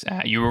things.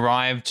 You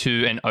arrive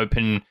to an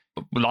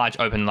large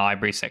open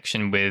library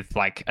section with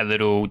like a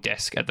little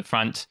desk at the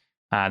front.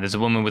 There's a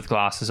woman with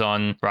glasses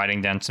on,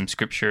 writing down some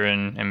scripture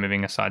and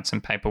moving aside some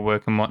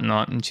paperwork and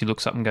whatnot. And she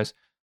looks up and goes,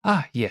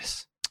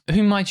 yes.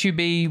 Who might you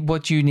be?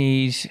 What do you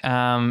need?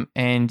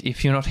 And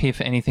if you're not here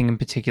for anything in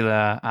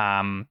particular,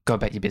 go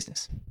about your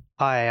business.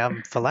 Hi,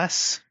 I'm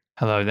Falas.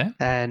 Hello there.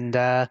 And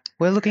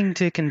we're looking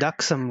to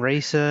conduct some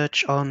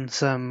research on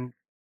some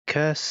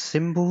curse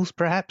symbols,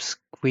 perhaps.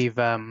 We've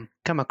come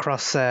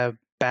across a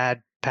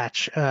bad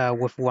patch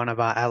with one of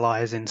our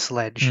allies in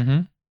Sledge.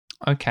 Mm-hmm.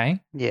 Okay.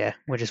 Yeah,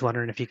 we're just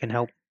wondering if you can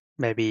help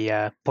maybe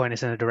point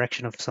us in a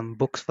direction of some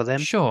books for them.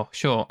 Sure.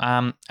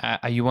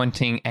 Are you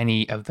wanting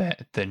any of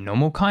the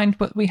normal kind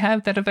what we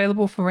have that are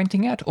available for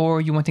renting out, or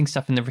are you wanting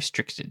stuff in the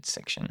restricted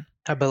section?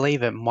 I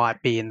believe it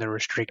might be in the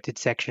restricted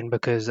section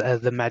because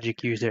the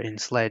magic user in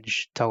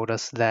Sledge told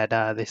us that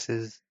this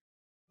is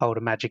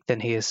older magic than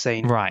he has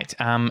seen. Right.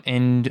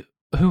 And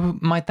who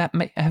might that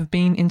have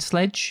been in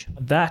Sledge?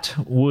 That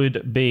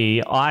would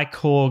be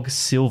Ikorg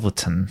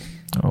Silverton.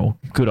 Oh,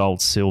 good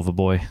old Silver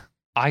Boy.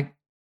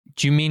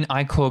 Do you mean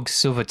Ikorg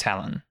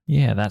Silvertalon?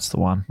 Yeah, that's the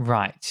one.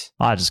 Right.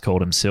 I just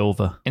called him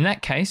Silver. In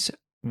that case,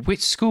 which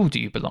school do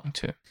you belong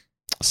to?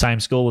 Same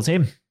school as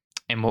him.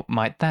 And what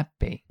might that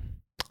be?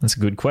 That's a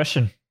good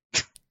question.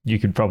 You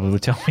could probably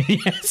tell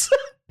me yes.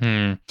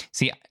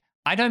 See,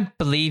 I don't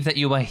believe that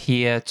you are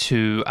here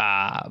to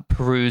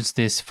peruse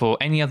this for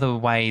any other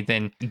way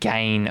than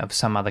gain of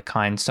some other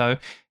kind. So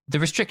the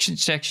restriction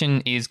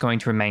section is going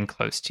to remain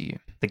closed to you.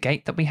 The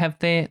gate that we have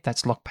there,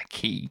 that's locked by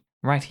key,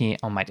 right here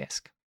on my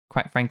desk.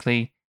 Quite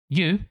frankly,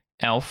 you,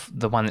 Elf,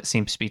 the one that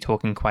seems to be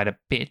talking quite a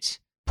bit,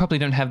 probably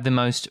don't have the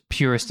most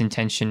purest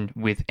intention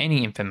with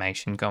any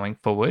information going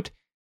forward.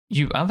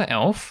 You other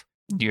Elf,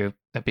 you're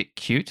a bit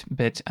cute,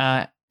 but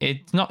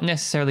it's not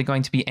necessarily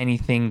going to be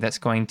anything that's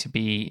going to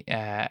be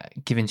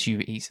given to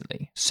you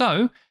easily.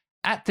 So,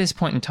 at this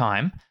point in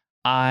time,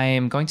 I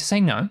am going to say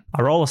no.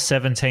 I roll a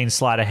 17,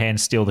 sleight of hand,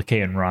 steal the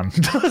key, and run.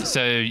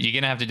 So you're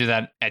going to have to do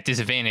that at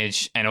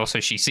disadvantage, and also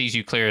she sees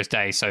you clear as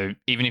day, so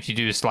even if you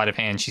do a sleight of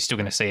hand, she's still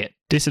going to see it.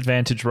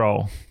 Disadvantage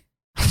roll.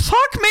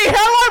 Fuck me, how do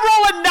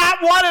I roll a nat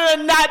 1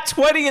 and a nat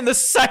 20 in the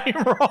same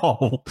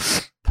roll?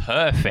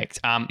 Perfect.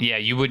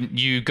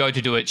 You go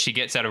to do it, she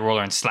gets out a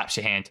roller and slaps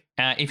your hand.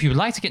 If you would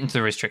like to get into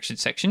the restricted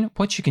section,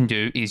 what you can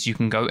do is you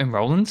can go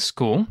enroll in the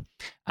school,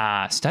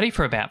 study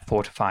for about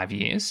 4 to 5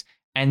 years,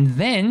 and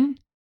then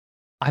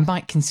I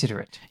might consider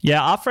it.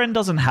 Yeah, our friend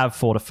doesn't have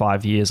 4 to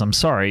 5 years. I'm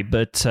sorry,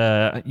 but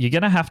you're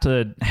going to have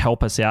to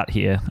help us out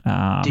here.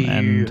 Do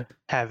you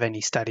have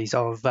any studies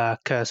of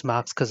curse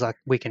marks? Because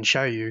we can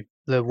show you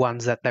the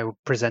ones that they were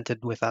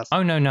presented with us.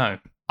 Oh, no.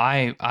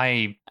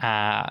 I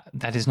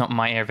that is not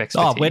my area of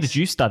expertise. Oh, where did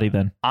you study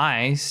then?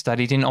 I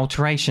studied in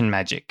alteration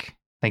magic.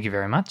 Thank you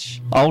very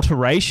much.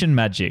 Alteration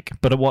magic,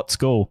 but at what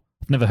school?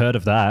 I've never heard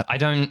of that.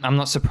 I'm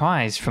not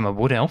surprised from a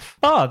wood elf.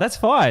 Oh, that's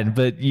fine,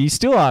 but you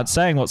still aren't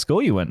saying what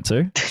school you went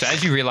to. So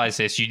as you realize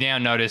this, you now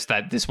notice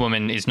that this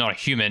woman is not a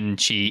human.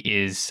 She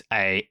is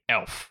a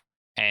elf.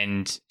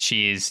 And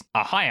she is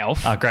a high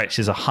elf. Oh, great.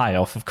 She's a high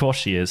elf. Of course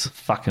she is.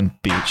 Fucking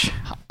bitch.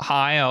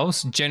 High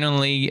elves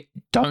generally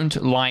don't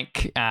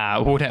like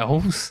wood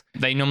elves.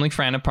 They normally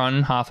frown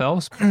upon half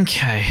elves.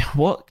 Okay,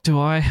 what do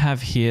I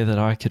have here that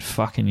I could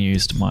fucking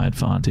use to my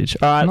advantage?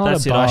 All right, Not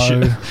that's a it. I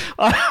should.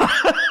 bow.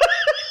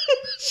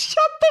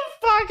 Shut the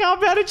fuck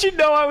up. How did you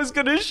know I was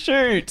going to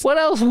shoot? What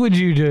else would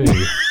you do?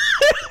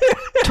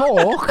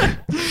 Talk.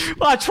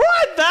 I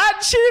tried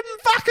that. She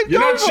didn't fucking You're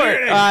go not for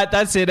shooting. it. All right,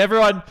 that's it.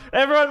 Everyone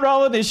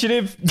roll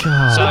initiative.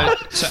 So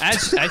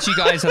as you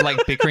guys are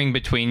like bickering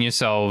between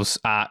yourselves,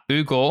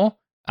 Ugor,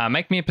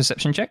 make me a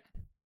perception check.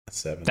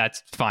 7.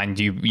 That's fine.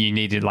 You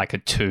needed like a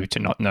 2 to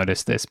not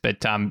notice this,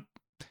 but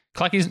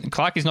Clark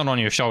is not on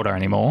your shoulder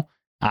anymore.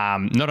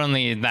 Not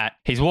only that,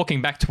 he's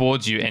walking back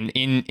towards you, and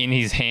in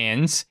his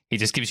hands, he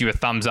just gives you a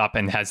thumbs up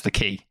and has the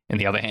key in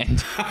the other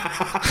hand.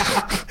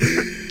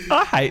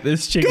 I hate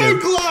this chicken. Go,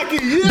 Clarky!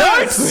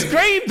 Don't Yes!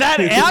 scream that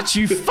out,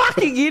 you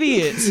fucking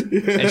idiot.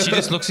 And she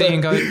just looks at you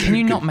and goes, "Can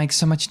you not make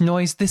so much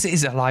noise? This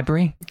is a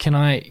library." Can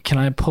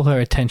I pull her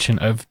attention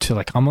over to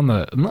like I'm on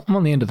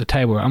the end of the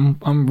table.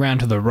 I'm round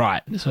to the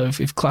right. So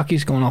if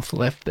Clucky's going off the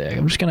left there,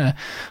 I'm just gonna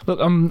look.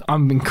 I'm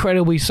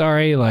incredibly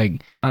sorry.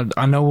 Like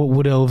I know what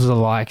wood elves are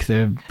like.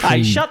 They're Hey,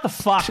 pretty, shut the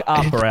fuck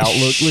up, or out.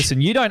 Look,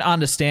 listen, you don't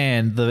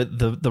understand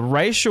the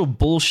racial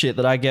bullshit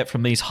that I get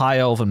from these high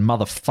elven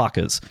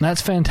motherfuckers.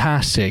 That's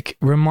fantastic.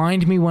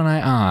 Remind me when I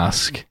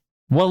ask.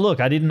 Well, look,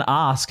 I didn't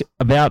ask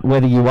about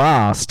whether you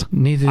asked.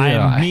 Neither did I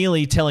am I.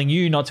 merely telling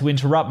you not to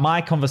interrupt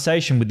my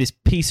conversation with this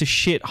piece of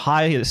shit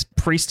highest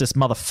priestess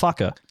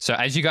motherfucker. So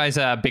as you guys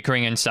are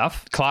bickering and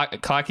stuff,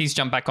 Clarky's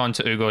jumped back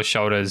onto Ugor's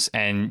shoulders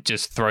and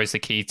just throws the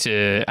key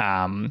to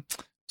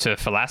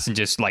Falas and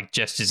just like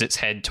gestures its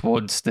head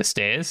towards the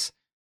stairs.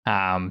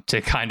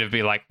 To kind of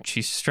be like,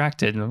 she's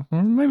distracted. Well,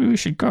 maybe we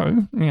should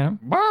go. You know.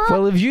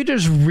 Well, if you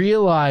just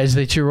realize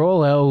that you're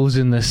all elves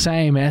in the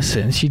same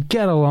essence, you'd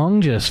get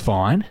along just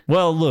fine.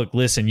 Well, look,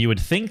 listen, you would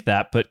think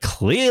that, but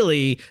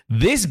clearly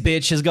this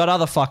bitch has got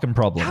other fucking How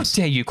problems.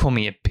 dare you call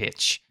me a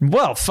bitch?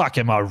 Well, fuck,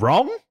 am I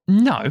wrong?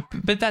 No,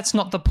 but that's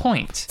not the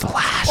point.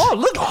 Oh,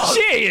 look,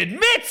 she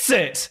admits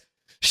it.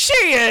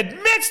 She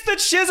admits that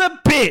she's a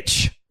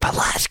bitch. But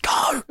let's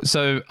go.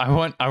 So I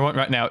want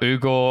right now,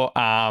 Ugor.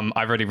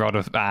 I've already rolled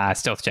a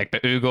stealth check,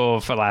 but Ugor,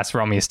 Falas,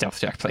 roll me a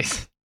stealth check,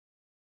 please.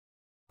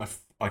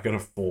 I got a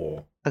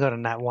 4. I got a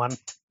nat 1.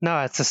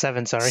 No, it's a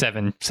 7, sorry.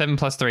 7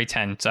 plus 3,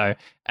 10. So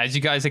as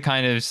you guys are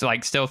kind of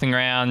like stealthing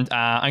around,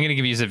 I'm going to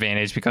give you this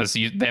advantage because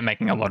they're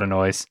making a lot of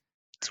noise.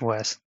 It's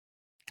worse.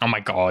 Oh my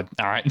god!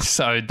 All right,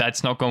 so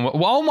that's not going well.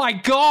 Oh my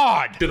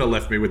god! Should have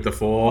left me with the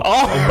 4.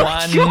 Oh,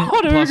 1 God,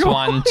 plus Ugor.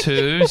 1,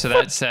 2. So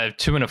that's a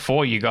 2 and a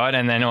 4 you got,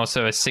 and then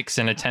also a 6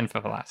 and a 10 for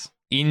Falas.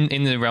 In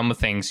the realm of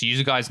things,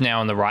 you guys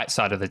now on the right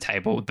side of the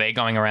table. They're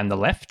going around the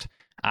left.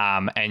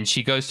 And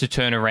she goes to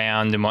turn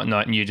around and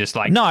whatnot, and you're just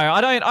like, No,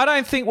 I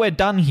don't think we're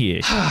done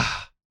here.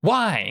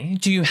 why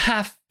do you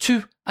have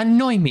to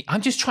annoy me?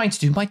 I'm just trying to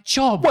do my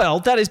job. Well,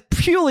 that is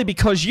purely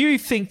because you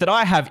think that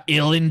I have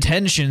ill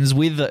intentions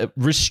with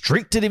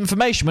restricted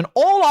information when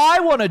all I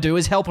want to do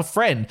is help a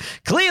friend.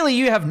 Clearly,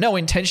 you have no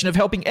intention of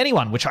helping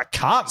anyone, which I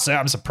can't say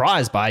I'm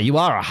surprised by. You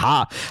are a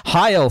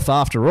high elf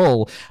after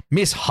all.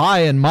 Miss High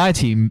and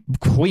Mighty,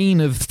 Queen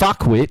of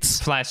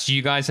Fuckwits. Flash,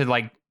 you guys are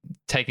like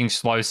taking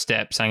slow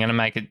steps. I'm going to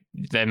make it,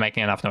 they're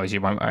making enough noise. You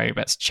won't worry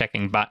about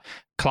checking. But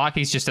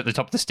Clarky's just at the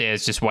top of the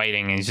stairs, just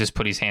waiting. And he's just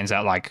put his hands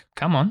out like,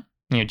 come on.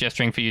 You know,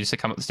 gesturing for you to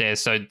come up the stairs.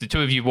 So the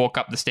two of you walk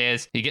up the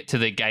stairs. You get to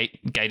the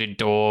gated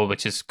door,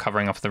 which is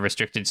covering off the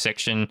restricted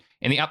section.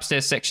 In the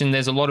upstairs section,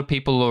 there's a lot of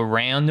people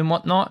around and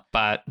whatnot,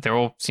 but they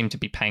all seem to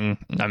be paying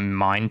no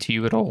mind to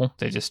you at all.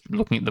 They're just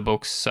looking at the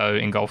books, so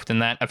engulfed in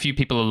that. A few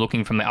people are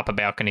looking from the upper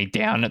balcony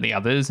down at the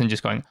others and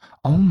just going,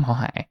 oh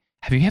my,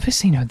 have you ever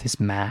seen her this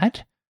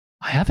mad?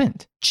 I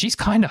haven't. She's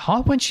kind of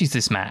hot when she's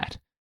this mad.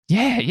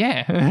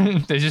 Yeah.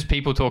 There's just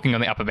people talking on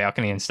the upper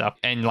balcony and stuff.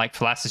 And like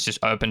Falas has just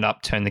opened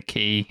up, turned the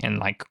key, and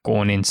like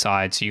gone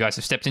inside. So you guys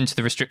have stepped into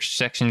the restriction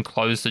section,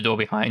 closed the door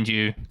behind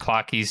you.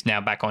 Clarky's now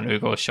back on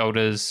Ugor's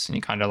shoulders, and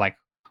you kind of like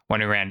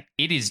wander around.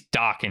 It is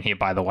dark in here,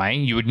 by the way.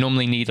 You would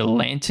normally need a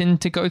lantern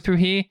to go through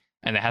here,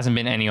 and there hasn't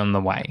been any on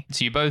the way.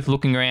 So you're both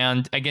looking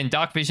around. Again,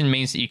 dark vision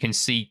means that you can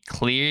see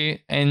clear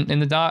in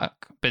the dark,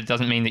 but it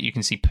doesn't mean that you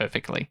can see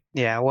perfectly.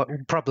 Yeah,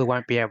 probably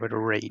won't be able to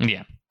read.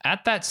 Yeah.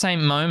 At that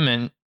same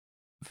moment,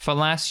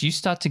 Falas, you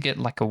start to get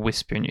like a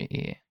whisper in your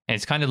ear, and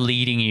it's kind of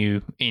leading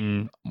you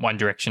in one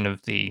direction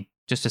of the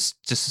just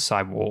a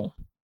side wall.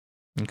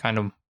 You kind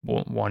of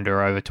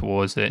wander over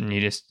towards it, and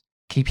you just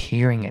keep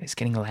hearing it. It's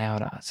getting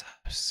louder,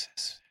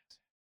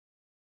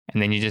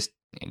 and then you just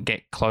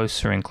get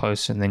closer and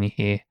closer, and then you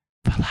hear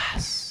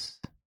Falas,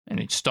 and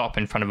you stop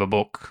in front of a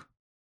book,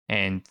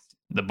 and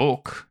the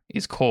book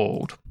is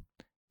called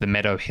The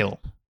Meadow Hill.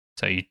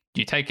 So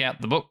you take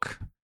out the book,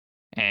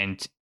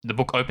 and the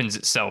book opens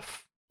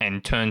itself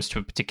and turns to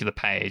a particular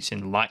page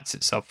and lights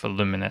itself for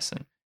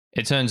luminescent.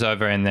 It turns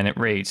over and then it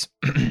reads,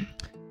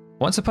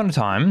 Once upon a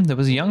time, there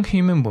was a young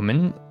human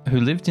woman who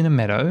lived in a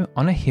meadow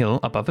on a hill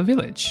above a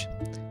village.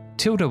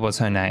 Tilda was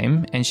her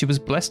name, and she was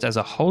blessed as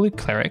a holy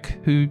cleric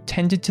who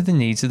tended to the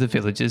needs of the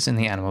villagers and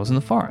the animals in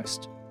the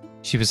forest.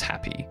 She was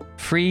happy,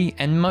 free,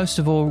 and most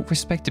of all,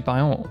 respected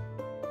by all.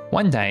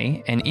 One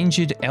day, an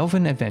injured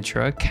elven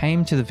adventurer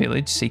came to the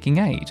village seeking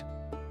aid.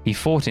 He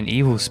fought an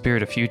evil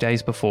spirit a few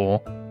days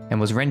before and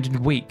was rendered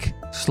weak,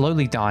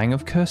 slowly dying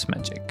of curse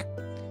magic.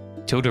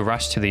 Tilda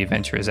rushed to the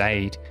adventurer's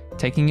aid,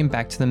 taking him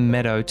back to the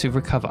meadow to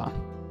recover.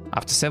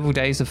 After several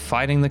days of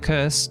fighting the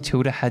curse,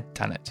 Tilda had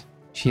done it.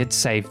 She had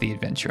saved the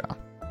adventurer.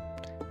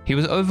 He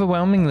was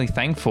overwhelmingly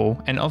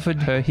thankful and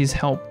offered her his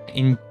help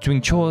in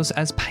doing chores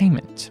as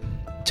payment.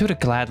 Tilda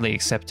gladly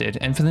accepted,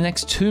 and for the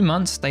next 2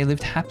 months they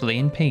lived happily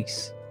in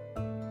peace.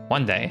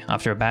 One day,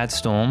 after a bad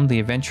storm, the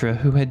adventurer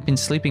who had been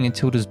sleeping in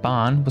Tilda's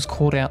barn was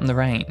caught out in the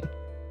rain.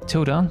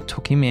 Tilda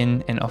took him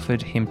in and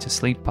offered him to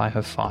sleep by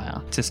her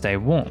fire to stay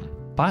warm.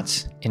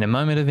 But, in a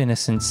moment of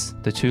innocence,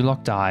 the two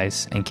locked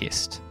eyes and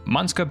kissed.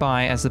 Months go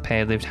by as the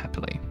pair lived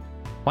happily.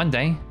 One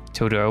day,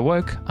 Tilda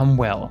awoke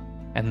unwell,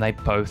 and they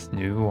both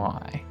knew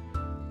why.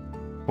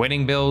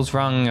 Wedding bells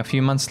rung a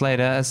few months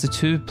later as the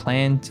two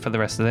planned for the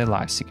rest of their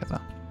lives together.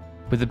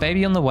 With the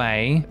baby on the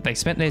way, they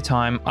spent their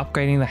time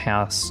upgrading the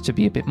house to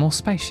be a bit more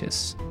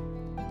spacious.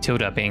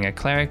 Tilda, being a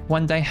cleric,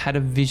 one day had a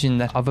vision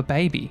of a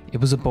baby.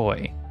 It was a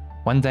boy.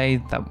 One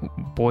day,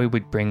 that boy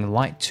would bring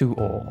light to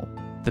all.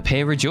 The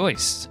pair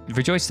rejoiced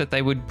that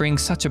they would bring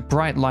such a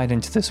bright light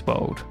into this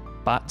world.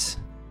 But,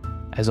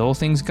 as all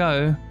things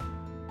go,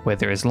 where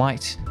there is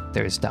light,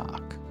 there is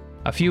dark.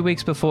 A few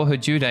weeks before her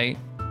due date,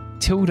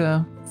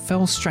 Tilda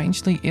fell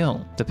strangely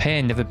ill. The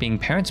pair, never being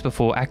parents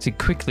before, acted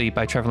quickly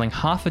by travelling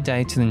half a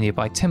day to the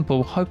nearby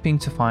temple, hoping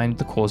to find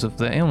the cause of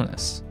the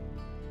illness.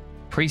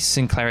 Priests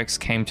and clerics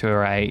came to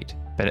her aid,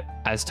 but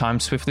as time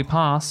swiftly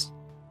passed,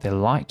 their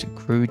light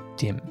grew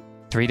dim.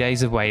 3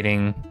 days of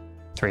waiting,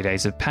 3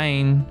 days of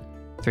pain,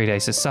 3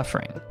 days of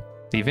suffering.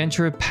 The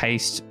adventurer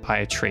paced by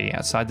a tree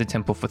outside the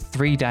temple for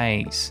 3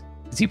 days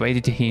as he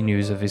waited to hear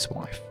news of his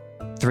wife.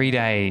 3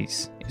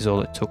 days is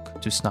all it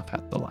took to snuff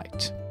out the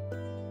light.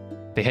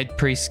 The head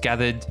priest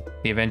gathered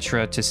the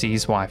adventurer to see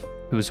his wife,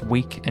 who was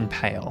weak and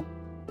pale.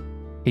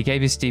 He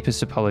gave his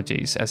deepest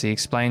apologies as he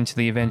explained to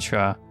the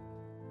adventurer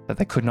that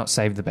they could not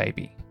save the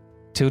baby.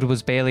 Tilda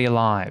was barely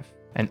alive,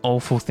 an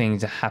awful thing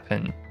to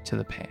happen to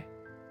the pair.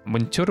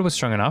 When Tilda was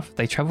strong enough,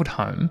 they travelled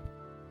home,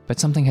 but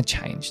something had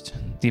changed.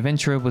 The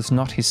adventurer was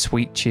not his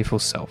sweet, cheerful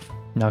self.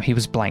 No, he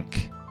was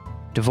blank,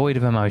 devoid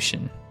of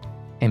emotion,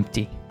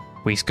 empty.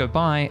 Weeks go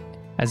by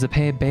as the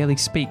pair barely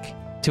speak.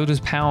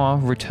 Tilda's power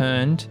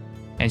returned,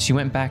 and she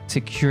went back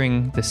to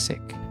curing the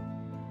sick.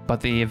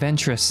 But the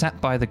adventurer sat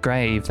by the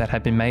grave that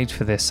had been made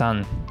for their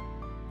son.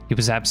 He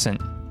was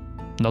absent,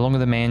 no longer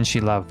the man she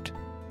loved.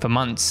 For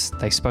months,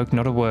 they spoke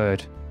not a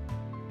word.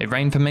 It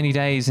rained for many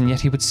days, and yet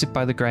he would sit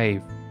by the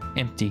grave,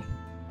 empty.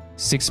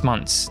 6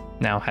 months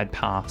now had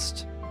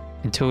passed,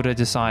 and Tilda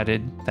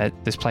decided that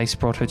this place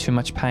brought her too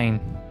much pain,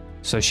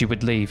 so she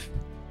would leave.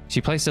 She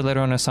placed a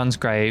letter on her son's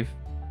grave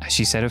as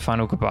she said her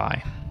final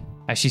goodbye.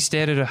 As she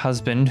stared at her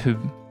husband, who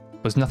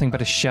was nothing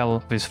but a shell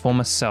of his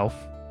former self,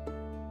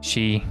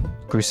 she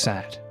grew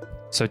sad.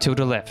 So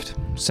Tilda left,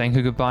 saying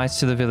her goodbyes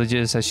to the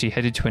villagers as she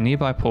headed to a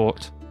nearby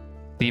port.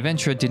 The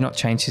adventurer did not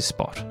change his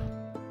spot.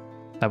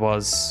 That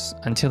was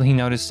until he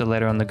noticed a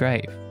letter on the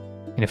grave.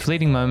 In a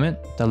fleeting moment,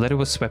 the letter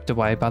was swept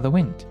away by the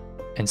wind,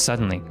 and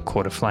suddenly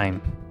caught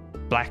aflame.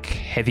 Black,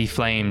 heavy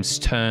flames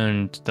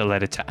turned the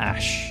letter to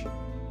ash.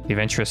 The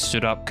adventurer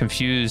stood up,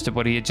 confused at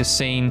what he had just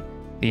seen.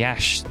 The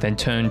ash then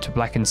turned to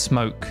blackened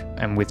smoke,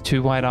 and with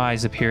 2 white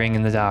eyes appearing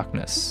in the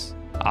darkness.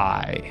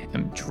 I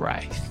am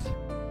Draith,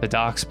 the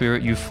dark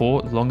spirit you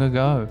fought long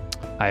ago.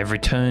 I have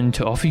returned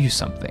to offer you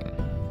something.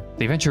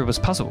 The adventurer was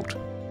puzzled.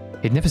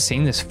 He had never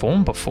seen this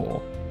form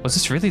before. Was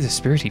this really the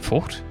spirit he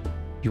fought?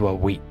 You are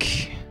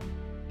weak.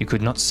 You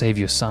could not save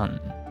your son.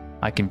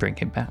 I can bring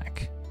him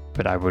back,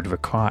 but I would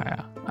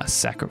require a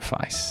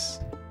sacrifice.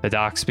 The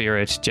dark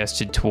spirit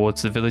gestured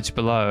towards the village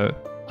below.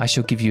 I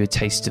shall give you a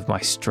taste of my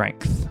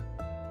strength,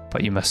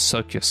 but you must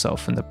soak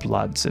yourself in the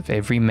bloods of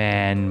every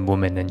man,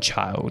 woman, and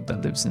child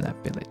that lives in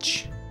that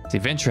village. The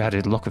adventurer had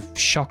a look of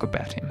shock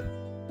about him.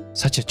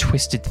 Such a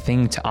twisted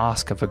thing to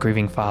ask of a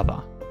grieving father,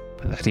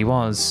 but that he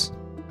was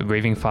a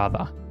grieving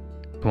father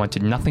who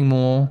wanted nothing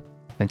more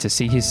than to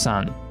see his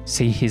son,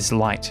 see his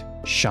light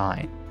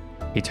shine.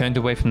 He turned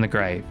away from the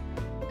grave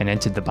and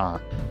entered the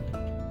barn,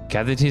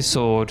 gathered his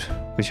sword,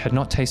 which had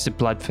not tasted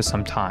blood for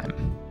some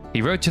time.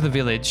 He rode to the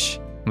village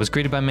and was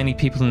greeted by many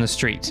people in the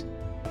street.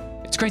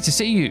 It's great to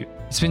see you.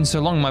 It's been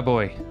so long, my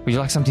boy. Would you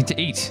like something to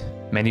eat?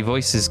 Many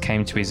voices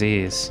came to his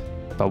ears,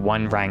 but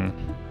one rang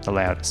the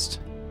loudest.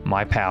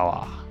 My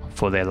power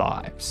for their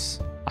lives.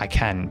 I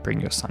can bring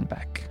your son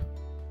back.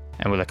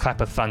 And with a clap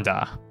of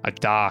thunder, a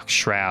dark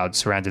shroud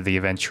surrounded the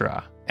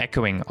adventurer,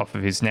 echoing off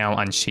of his now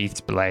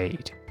unsheathed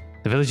blade.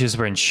 The villagers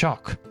were in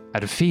shock.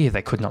 Out of fear,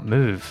 they could not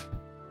move.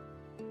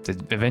 The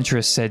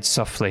adventurer said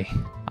softly,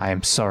 "I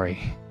am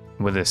sorry."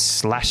 With a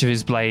slash of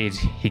his blade,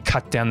 he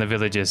cut down the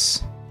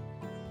villagers.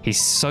 He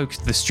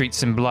soaked the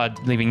streets in blood,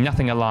 leaving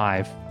nothing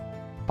alive.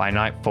 By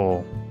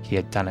nightfall, he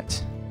had done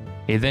it.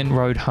 He then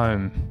rode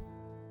home.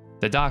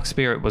 The dark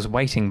spirit was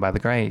waiting by the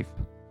grave,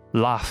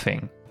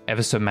 laughing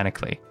ever so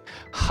manically.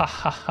 "Ha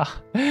ha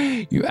ha,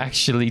 you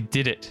actually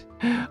did it.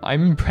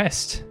 I'm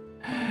impressed.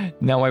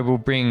 Now I will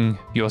bring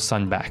your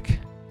son back,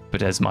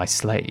 but as my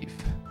slave.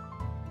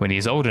 When he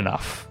is old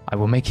enough, I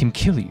will make him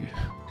kill you."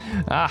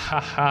 "Ah ha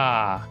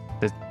ha."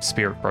 The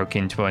spirit broke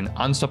into an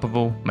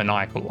unstoppable,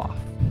 maniacal laugh.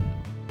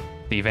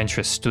 The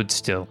adventurer stood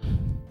still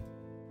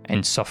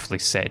and softly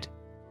said,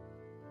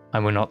 "I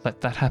will not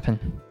let that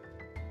happen."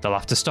 The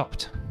laughter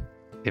stopped.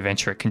 The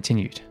adventurer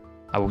continued,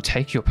 "I will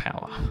take your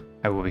power.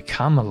 I will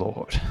become a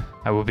lord.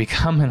 I will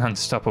become an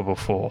unstoppable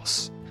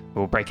force. I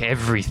will break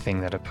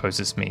everything that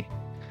opposes me.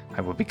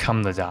 I will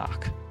become the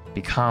dark.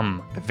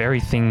 Become the very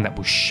thing that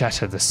will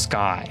shatter the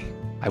sky.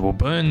 I will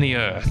burn the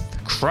earth,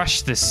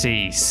 crush the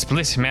sea,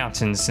 split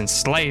mountains, and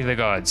slay the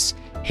gods.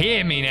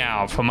 Hear me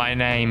now, for my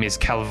name is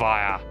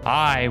Calvia.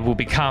 I will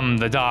become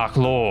the Dark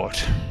Lord."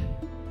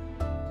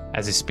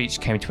 As his speech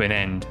came to an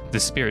end, the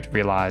spirit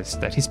realized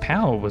that his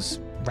power was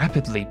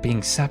rapidly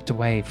being sapped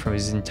away from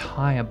his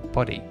entire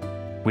body.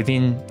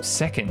 Within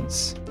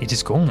seconds, it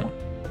is gone.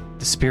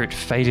 The spirit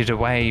faded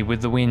away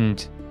with the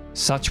wind,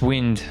 such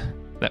wind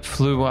that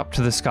flew up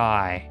to the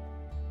sky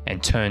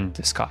and turned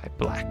the sky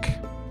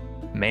black.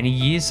 Many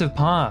years have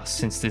passed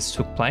since this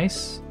took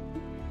place.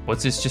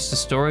 Was this just a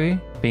story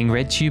being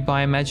read to you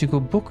by a magical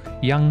book,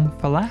 young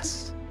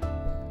Falas?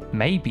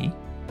 Maybe.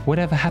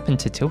 Whatever happened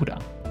to Tilda?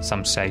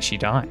 Some say she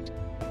died.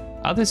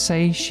 Others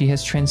say she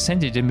has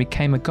transcended and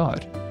became a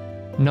god.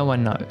 No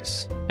one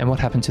knows. And what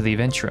happened to the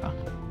adventurer?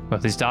 Well,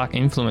 his dark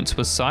influence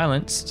was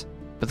silenced,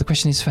 but the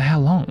question is for how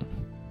long?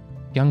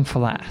 Young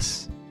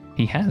Falas,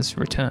 he has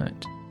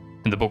returned.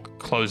 And the book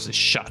closes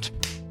shut,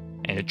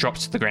 and it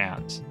drops to the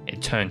ground.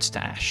 It turns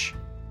to ash.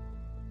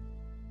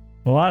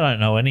 Well, I don't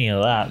know any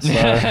of that,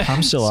 so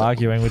I'm still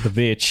arguing with the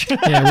bitch.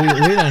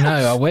 Yeah, we don't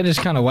know. We're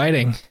just kind of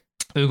waiting.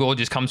 Ugor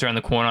just comes around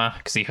the corner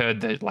because he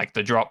heard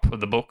the drop of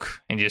the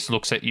book, and he just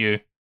looks at you.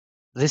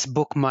 This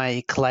book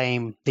may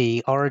claim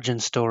the origin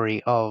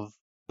story of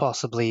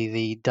possibly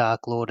the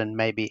Dark Lord and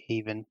maybe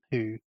even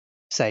who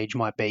Sage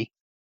might be.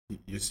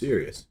 You're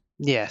serious?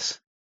 Yes.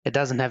 It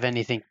doesn't have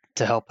anything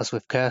to help us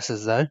with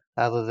curses, though,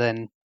 other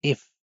than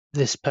if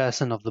this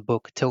person of the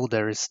book,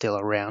 Tilda, is still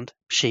around,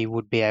 she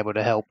would be able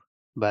to help.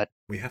 But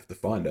We have to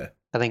find her.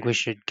 I think we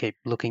should keep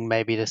looking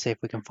maybe to see if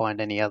we can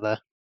find any other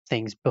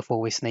things before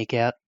we sneak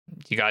out.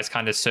 You guys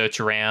kind of search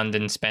around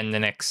and spend the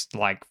next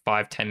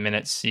 5-10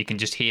 minutes. You can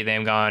just hear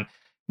them going,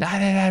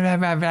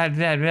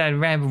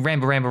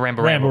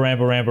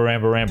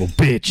 ramble,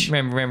 bitch.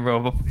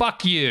 ramble,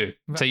 fuck you.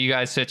 So you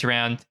guys search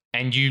around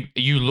and you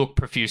look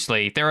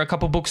profusely. There are a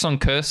couple books on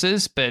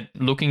curses, but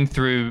looking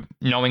through,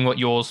 knowing what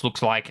yours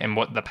looks like and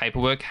what the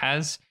paperwork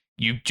has,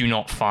 you do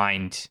not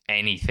find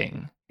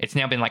anything. It's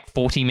now been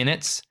 40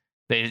 minutes.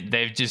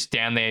 They're just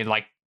down there,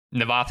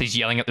 Navath is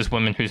yelling at this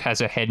woman who has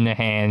her head in her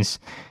hands,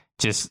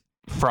 just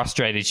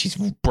frustrated. She's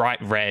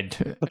bright red.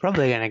 We're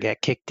probably going to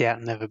get kicked out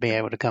and never be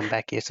able to come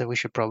back here, so we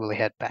should probably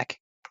head back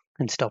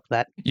and stop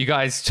that. You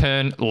guys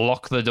turn,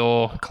 lock the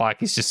door.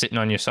 Clark is just sitting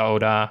on your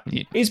shoulder.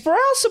 Is Burrell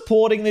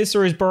supporting this,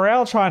 or is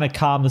Burrell trying to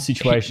calm the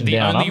situation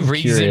down? The only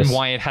reason curious.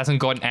 why it hasn't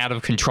gotten out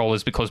of control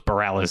is because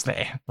Burrell is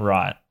there.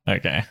 Right.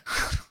 Okay.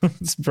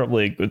 It's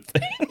probably a good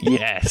thing.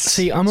 Yes.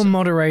 See, I'm a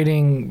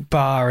moderating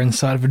bar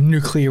inside of a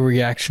nuclear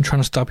reaction,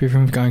 trying to stop you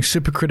from going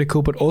super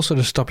critical, but also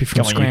to stop you from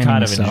Come on, screaming. you're kind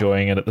and of stuff.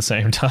 enjoying it at the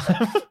same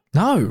time.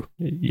 No,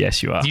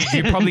 Yes, you are.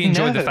 You probably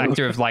enjoyed the No.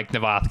 factor of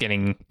Navath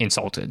getting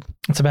insulted.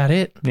 that's about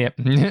it. Yep.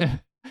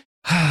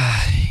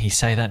 You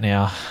say that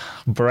now.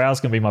 Burrell's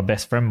going to be my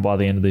best friend by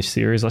the end of this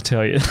series, I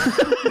tell you.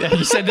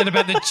 You said that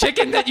about the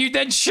chicken that you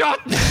then shot.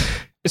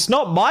 It's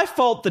not my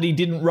fault that he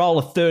didn't roll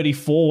a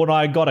 34 when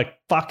I got a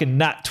fucking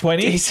nat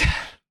 20.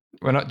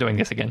 We're not doing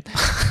this again.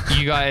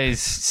 You guys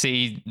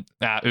see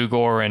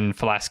Ugor and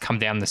Falas come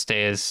down the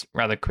stairs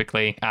rather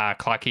quickly.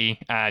 Clarky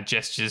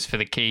gestures for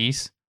the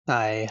keys.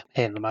 I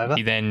hand them over.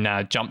 He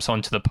then jumps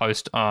onto the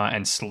post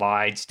and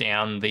slides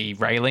down the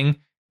railing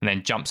and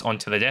then jumps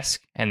onto the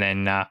desk and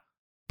then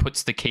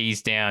puts the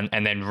keys down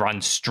and then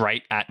runs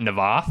straight at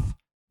Navath.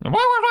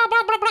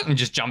 And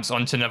just jumps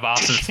onto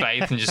Navath's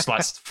face and just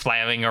starts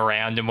flailing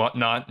around and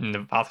whatnot. And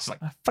Navath's like,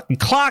 Fucking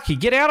Clarky,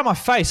 get out of my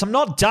face. I'm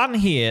not done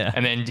here.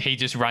 and then he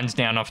just runs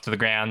down off to the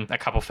ground. A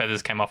couple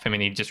feathers came off him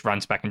and he just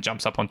runs back and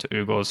jumps up onto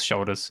Ugor's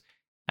shoulders.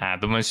 The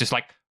woman's just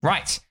like,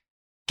 right,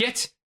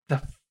 get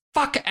the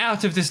fuck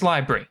out of this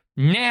library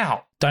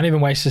now. Don't even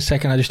waste a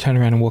second. I just turn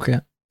around and walk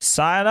out.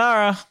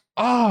 Sayonara.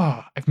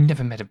 Oh, I've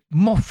never met a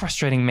more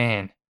frustrating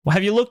man. Well,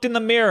 have you looked in the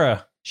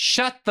mirror?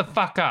 Shut the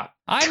fuck up.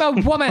 I'm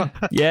a woman.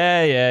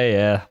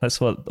 Yeah. That's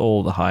what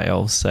all the high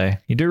elves say.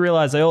 You do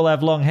realize they all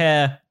have long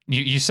hair.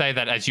 You say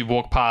that as you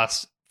walk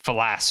past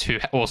Falas, who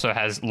also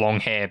has long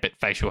hair but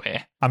facial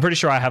hair. I'm pretty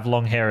sure I have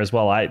long hair as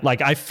well. I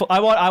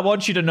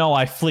want you to know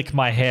I flick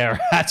my hair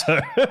at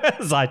her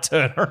as I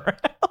turn around.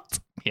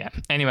 Yeah.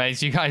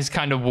 Anyways, you guys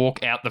kind of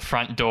walk out the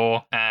front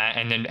door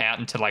and then out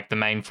into like the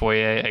main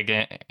foyer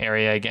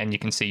area again. You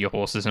can see your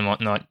horses and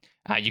whatnot.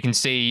 You can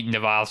see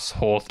Navar's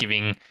horse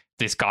giving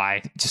this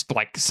guy just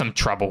like some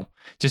trouble,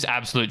 just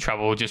absolute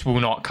trouble, just will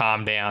not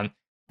calm down.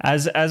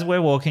 As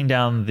we're walking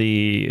down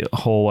the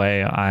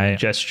hallway, I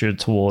gestured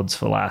towards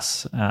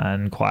Falas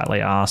and quietly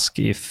ask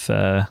if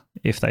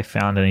they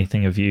found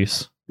anything of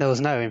use. There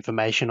was no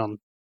information on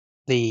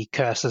the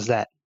curses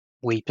that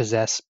we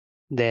possess.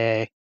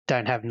 They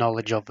don't have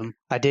knowledge of them.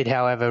 I did,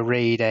 however,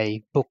 read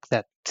a book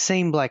that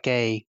seemed like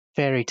a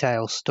fairy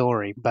tale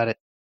story, but it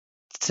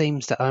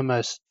seems to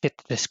almost fit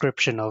the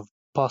description of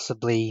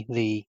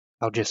possibly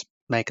I'll just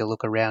make a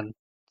look around,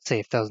 see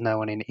if there's no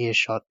one in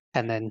earshot,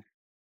 and then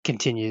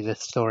continue the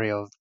story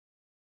of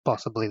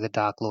possibly the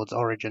Dark Lord's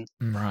origin,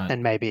 Right.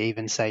 and maybe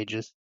even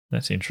sages.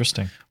 That's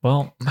interesting.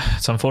 Well,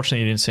 it's unfortunate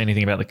you didn't say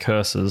anything about the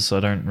curses, so I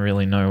don't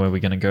really know where we're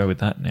going to go with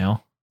that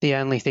now. The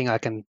only thing I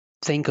can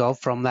think of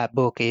from that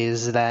book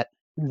is that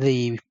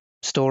the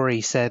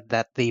story said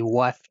that the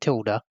wife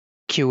Tilda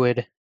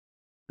cured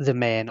the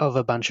man of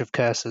a bunch of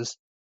curses,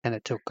 and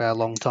it took a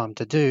long time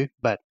to do,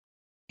 but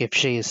if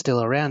she is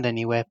still around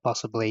anywhere,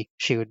 possibly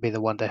she would be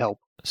the one to help.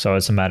 So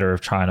it's a matter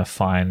of trying to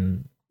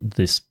find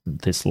this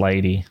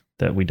lady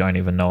that we don't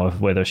even know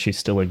of whether she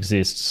still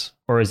exists,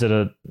 or was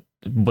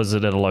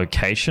it at a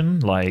location?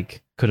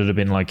 Like, could it have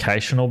been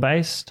locational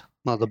based?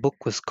 Well, the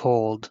book was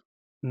called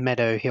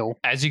Meadow Hill.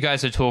 As you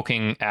guys are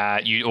talking,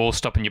 you all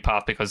stop in your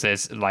path because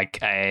there's like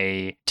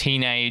a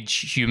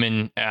teenage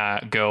human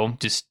girl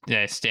just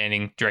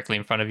standing directly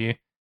in front of you,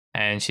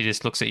 and she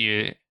just looks at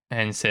you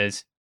and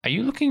says, "Are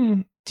you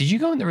looking? Did you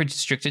go in the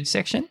restricted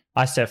section?"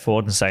 I step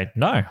forward and say,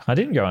 "No, I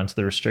didn't go into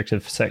the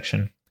restricted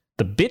section.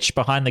 The bitch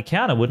behind the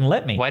counter wouldn't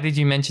let me." Why did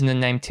you mention the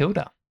name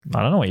Tilda?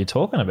 I don't know what you're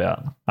talking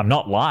about. I'm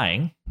not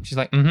lying. She's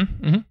like,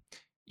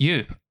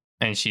 You.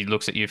 And she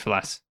looks at you,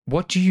 Falas.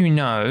 What do you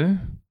know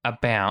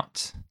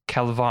about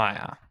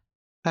Calvia?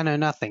 I know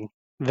nothing.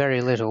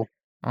 Very little.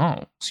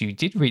 Oh, so you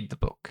did read the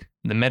book.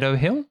 The Meadow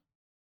Hill?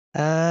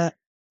 I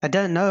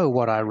don't know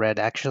what I read,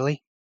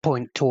 actually.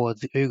 Point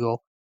towards Ugal.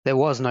 There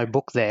was no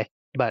book there,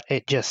 but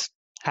it just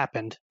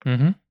happened.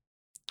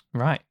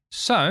 Right.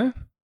 So,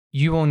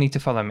 you all need to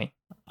follow me.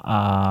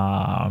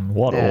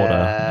 What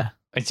order?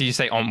 Did you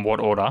say on what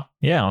order?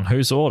 Yeah, on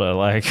whose order?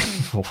 Like,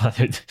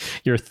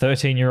 you're a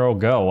 13-year-old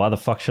girl. Why the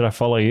fuck should I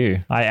follow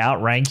you? I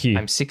outrank you.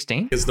 I'm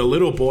 16. It's the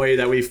little boy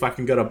that we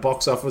fucking got a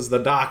box off as the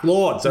Dark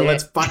Lord, so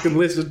let's fucking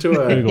listen to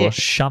her. Google,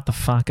 shut the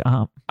fuck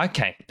up.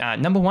 Okay.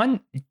 Number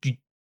one, you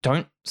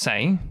don't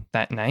say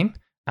that name.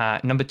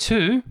 Number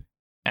two,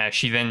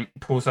 she then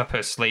pulls up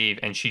her sleeve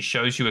and she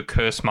shows you a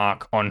curse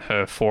mark on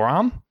her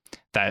forearm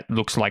that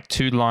looks like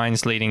two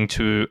lines leading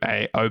to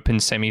a open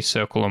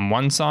semicircle on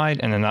one side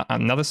and then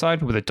another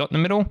side with a dot in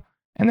the middle,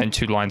 and then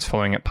two lines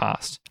following it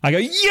past. I go,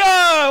 yo,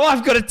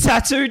 I've got a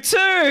tattoo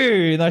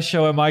too. And I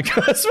show her my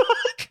curse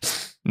mark.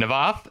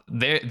 Navarth,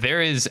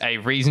 there is a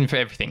reason for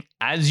everything.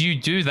 As you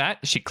do that,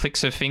 she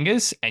clicks her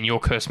fingers and your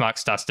curse mark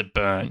starts to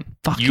burn.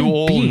 Fucking you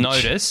all bitch.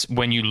 notice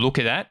when you look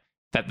at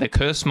that the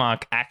curse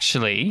mark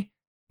actually,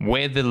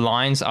 where the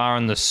lines are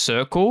on the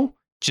circle,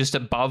 just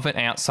above and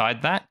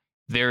outside that,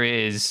 there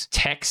is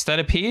text that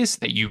appears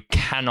that you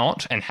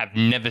cannot and have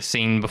never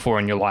seen before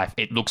in your life.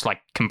 It looks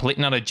like complete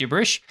and utter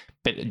gibberish,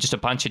 but just a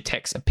bunch of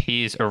text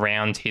appears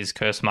around his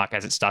curse mark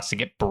as it starts to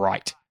get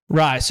bright.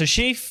 Right, so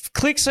she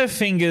clicks her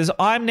fingers.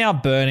 I'm now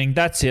burning.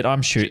 That's it.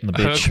 I'm shooting the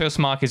bitch. Her curse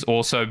mark is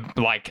also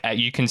like,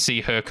 you can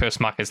see her curse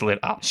mark is lit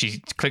up. She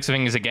clicks her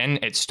fingers again.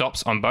 It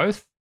stops on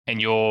both,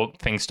 and your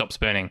thing stops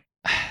burning.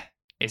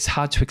 It's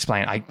hard to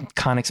explain. I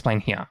can't explain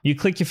here. You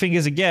click your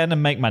fingers again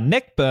and make my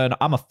neck burn.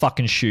 I'ma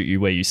fucking shoot you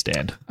where you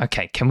stand.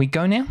 Okay, can we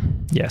go now?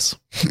 Yes.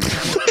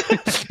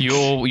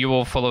 You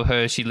all follow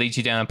her. She leads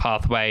you down a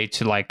pathway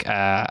to like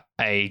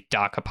a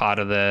darker part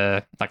of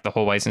the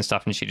hallways and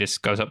stuff, and she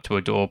just goes up to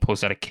a door,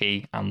 pulls out a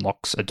key,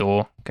 unlocks a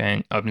door,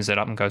 and opens it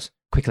up and goes,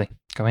 "Quickly,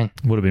 go in."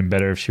 Would have been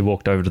better if she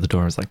walked over to the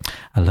door and was like,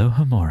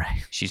 "Aloha more."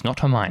 She's not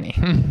Hermione.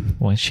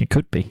 Well, she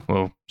could be.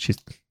 Well, she's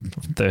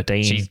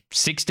 13. she's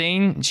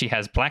 16. She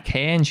has black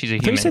hair, and she's a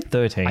human. You said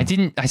 13. I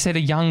didn't. I said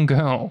a young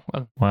girl.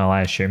 Well,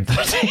 I assumed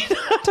 13.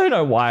 I don't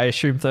know why I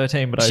assumed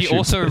 13, but She assumed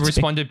also 13.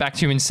 responded back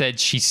to you and said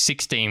she's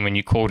 16 when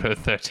you called her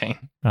 13.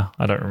 Oh,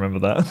 I don't remember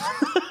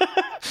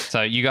that.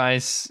 So you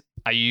guys,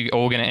 are you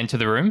all going to enter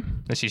the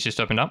room that she's just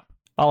opened up?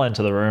 I'll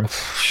enter the room.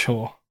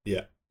 Sure.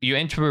 Yeah. You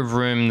enter a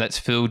room that's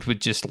filled with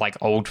just like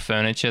old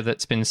furniture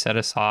that's been set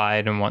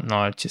aside and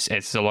whatnot. Just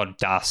it's a lot of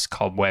dust,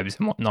 cobwebs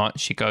and whatnot.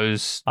 She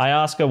goes, I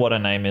ask her what her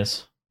name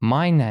is.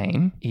 "My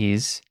name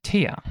is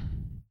Tia."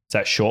 Is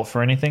that short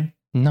for anything?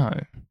 No.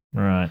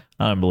 Right.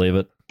 I don't believe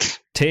it.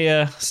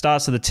 Tia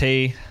starts with a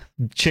T.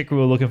 The chick we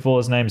were looking for,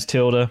 his name's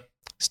Tilda.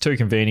 It's too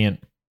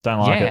convenient. Don't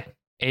like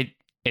it.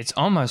 It's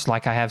almost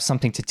like I have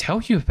something to tell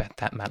you about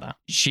that matter.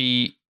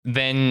 She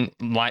then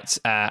lights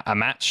a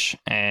match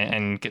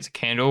and gets a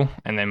candle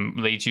and then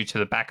leads you to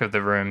the back of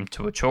the room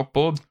to a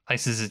chalkboard,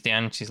 places it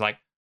down. And she's like,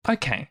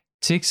 okay,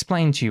 to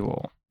explain to you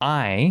all,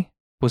 I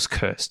was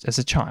cursed as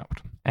a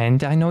child.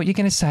 And I know what you're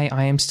going to say.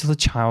 I am still a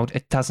child.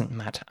 It doesn't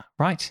matter,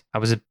 right? I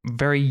was a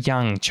very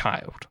young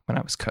child when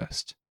I was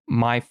cursed.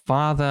 My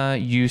father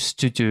used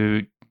to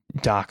do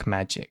dark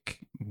magic.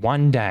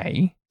 One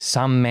day,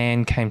 some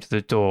man came to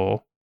the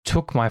door,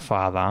 took my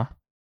father,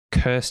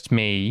 cursed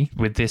me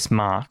with this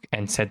mark,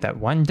 and said that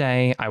one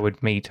day I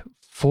would meet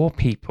 4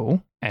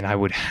 people and I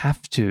would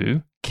have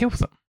to kill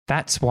them.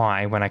 That's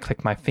why when I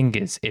click my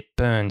fingers, it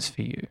burns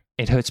for you.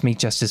 It hurts me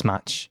just as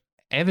much.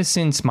 Ever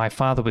since my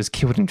father was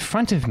killed in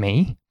front of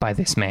me by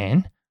this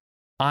man,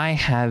 I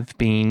have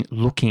been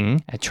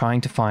looking at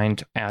trying to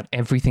find out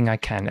everything I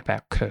can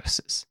about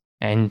curses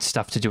and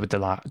stuff to do with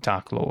the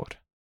Dark Lord.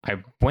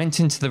 I went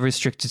into the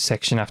restricted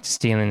section after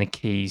stealing the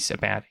keys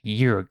about a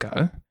year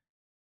ago,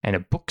 and a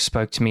book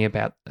spoke to me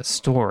about a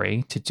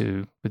story to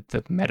do with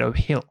the Meadow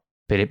Hill.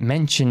 But it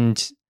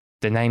mentioned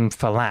the name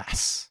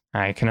Falas.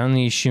 I can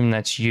only assume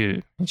that's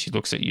you. And she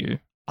looks at you.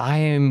 I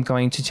am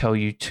going to tell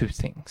you 2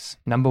 things.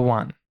 Number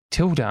 1,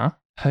 Tilda,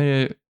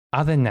 her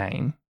other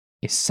name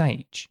is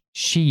Sage.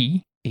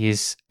 She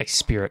is a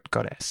spirit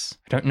goddess.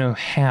 I don't know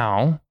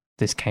how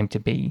this came to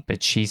be,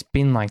 but she's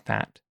been like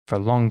that for a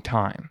long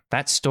time.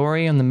 That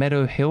story on the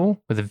Meadow Hill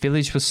where the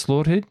village was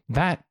slaughtered,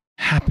 that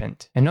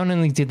happened. And not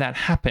only did that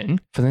happen,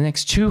 for the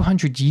next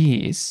 200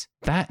 years,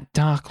 that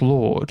Dark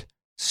Lord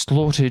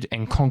slaughtered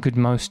and conquered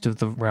most of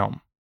the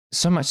realm.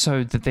 So much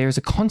so that there is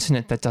a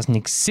continent that doesn't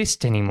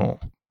exist anymore.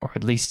 Or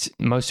at least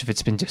most of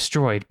it's been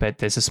destroyed, but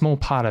there's a small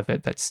part of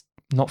it that's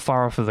not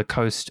far off of the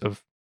coast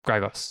of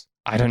Gragos.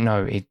 I don't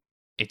know,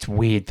 it's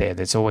weird there.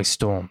 There's always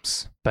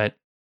storms. But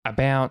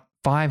about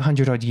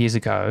 500 odd years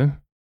ago,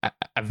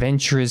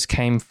 adventurers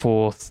came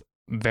forth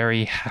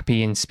very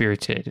happy and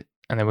spirited,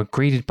 and they were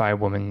greeted by a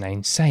woman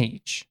named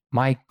Sage.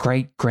 My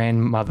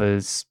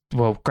great-grandmother's,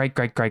 well,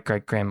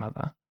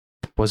 great-great-great-great-grandmother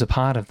was a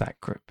part of that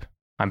group.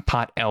 I'm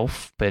part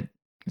elf, but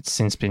it's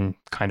since been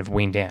kind of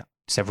weaned out.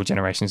 Several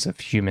generations of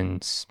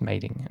humans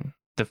mating. And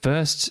the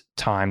first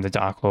time the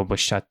Dark Lord was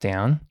shut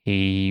down,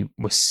 he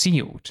was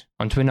sealed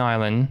onto an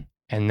island,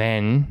 and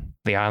then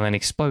the island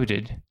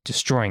exploded,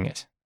 destroying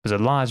it. It was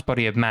a large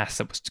body of mass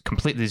that was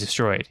completely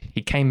destroyed.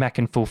 He came back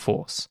in full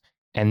force.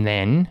 And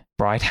then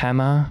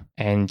Brighthammer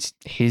and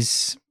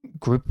his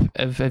group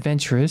of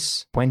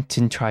adventurers went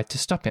and tried to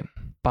stop him.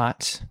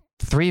 But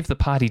 3 of the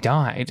party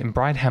died, and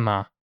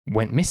Brighthammer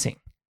went missing.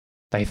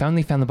 They've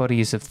only found the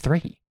bodies of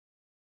 3.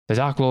 The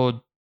Dark Lord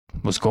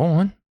was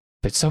gone,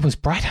 but so was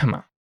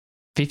Brighthammer.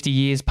 50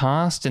 years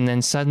passed, and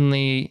then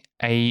suddenly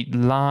a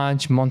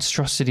large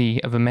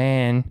monstrosity of a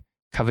man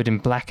covered in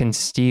blackened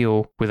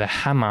steel with a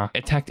hammer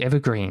attacked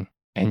Evergreen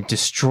and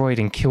destroyed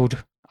and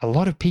killed a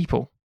lot of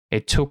people.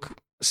 It took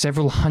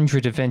several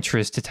hundred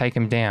adventurers to take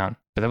him down,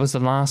 but that was the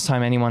last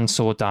time anyone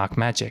saw dark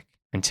magic,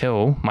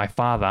 until my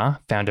father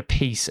found a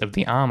piece of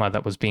the armor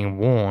that was being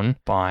worn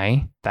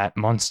by that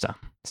monster.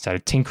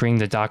 Started tinkering,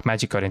 the dark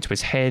magic got into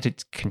his head,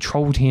 it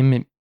controlled him,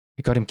 it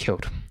got him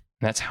killed. And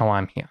that's how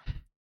I'm here.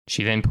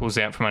 She then pulls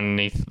out from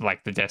underneath,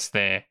 like the desk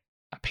there,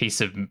 a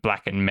piece of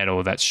blackened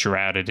metal that's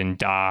shrouded in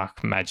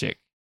dark magic.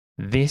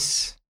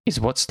 This is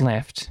what's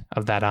left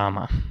of that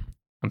armor.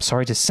 I'm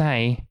sorry to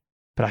say,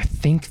 but I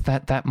think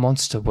that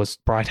monster was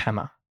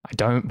Brighthammer.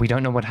 We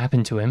don't know what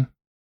happened to him.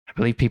 I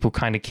believe people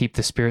kind of keep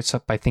the spirits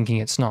up by thinking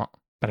it's not,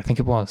 but I think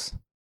it was.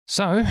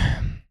 So,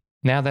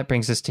 now that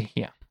brings us to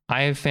here.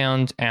 I have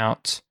found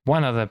out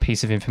one other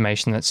piece of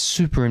information that's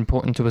super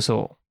important to us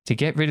all. To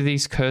get rid of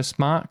these curse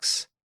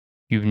marks,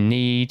 you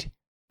need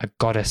a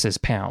goddess's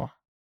power.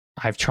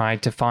 I've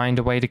tried to find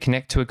a way to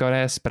connect to a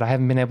goddess, but I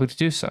haven't been able to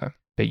do so.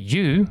 But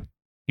you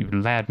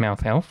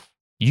loudmouth elf,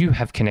 you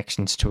have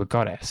connections to a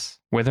goddess.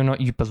 Whether or not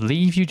you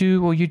believe you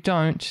do or you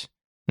don't,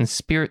 the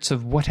spirits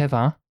of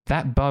whatever,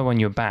 that bow on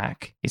your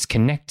back is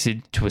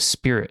connected to a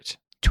spirit,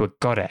 to a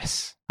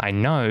goddess. I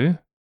know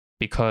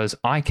because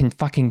I can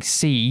fucking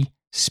see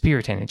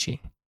spirit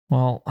energy.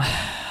 Well,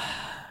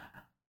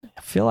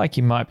 I feel like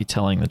you might be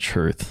telling the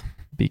truth,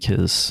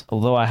 because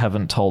although I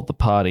haven't told the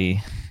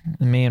party,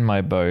 me and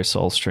my bow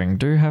Soulstring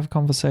do have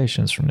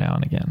conversations from now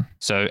and again.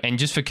 So, and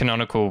just for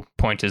canonical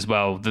point as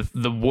well,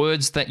 the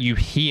words that you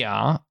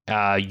hear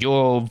are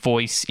your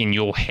voice in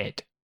your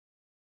head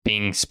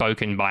being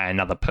spoken by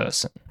another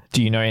person.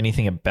 Do you know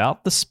anything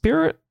about the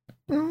spirit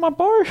in my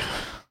bow?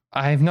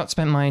 I have not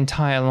spent my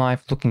entire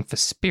life looking for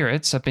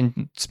spirits. I've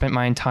spent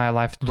my entire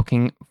life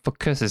looking for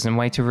curses and a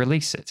way to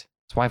release it.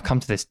 That's why I've come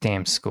to this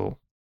damn school.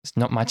 There's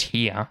not much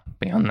here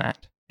beyond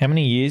that. How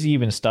many years have you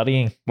been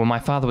studying? Well, my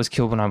father was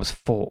killed when I was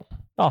 4.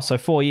 Oh, so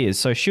 4 years.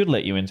 So should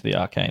let you into the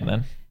arcane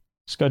then.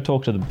 Just go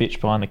talk to the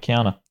bitch behind the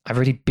counter. I've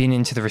already been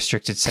into the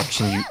restricted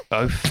section, you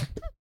oaf.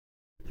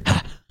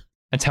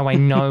 That's how I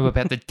know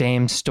about the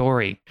damn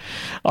story.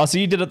 Oh, so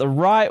you did it the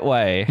right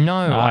way?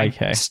 No,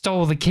 okay. I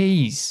stole the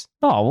keys.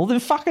 Oh, well then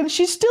fucking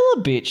she's still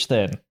a bitch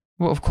then.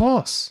 Well, of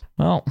course.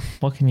 Well,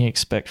 what can you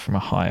expect from a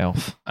high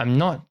elf? I'm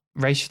not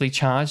racially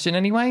charged in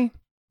any way,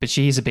 but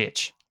she is a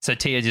bitch. So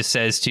Tia just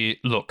says to you,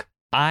 look,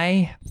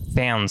 I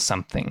found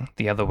something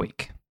the other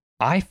week.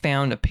 I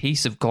found a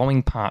piece of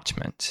glowing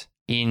parchment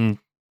in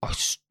a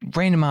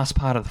random ass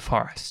part of the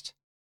forest.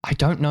 I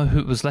don't know who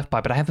it was left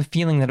by, but I have a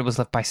feeling that it was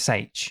left by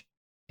Sage.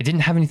 It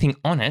didn't have anything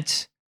on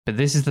it, but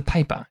this is the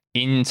paper.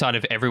 Inside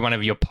of every one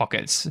of your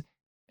pockets,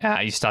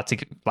 you start to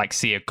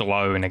see a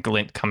glow and a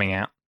glint coming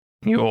out.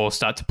 You all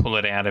start to pull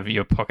it out of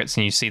your pockets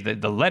and you see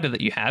that the letter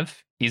that you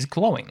have is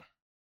glowing.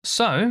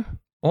 So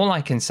all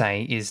I can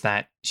say is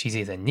that she's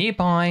either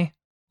nearby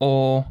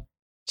or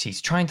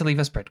she's trying to leave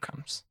us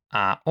breadcrumbs.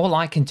 All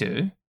I can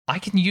do, I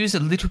can use a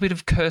little bit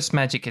of curse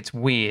magic. It's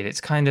weird.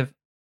 It's kind of,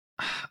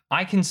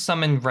 I can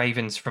summon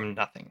ravens from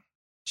nothing.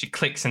 She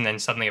clicks and then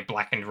suddenly a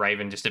blackened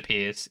raven just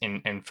appears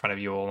in front of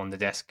you all on the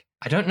desk.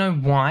 I don't know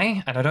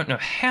why and I don't know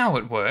how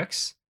it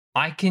works.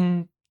 I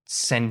can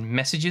send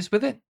messages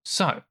with it.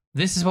 So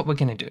this is what we're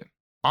going to do.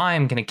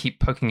 I'm going to keep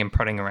poking and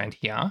prodding around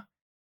here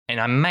and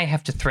I may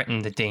have to threaten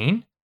the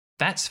dean.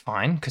 That's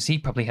fine because he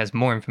probably has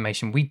more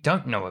information we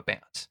don't know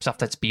about. Stuff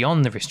that's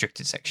beyond the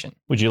restricted section.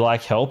 Would you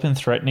like help in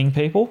threatening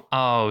people?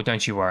 Oh,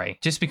 don't you worry.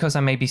 Just because I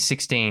may be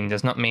 16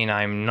 does not mean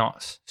I'm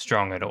not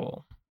strong at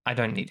all. I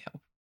don't need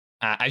help.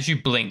 As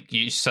you blink,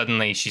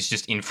 she's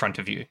just in front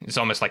of you. It's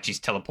almost like she's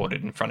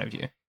teleported in front of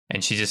you.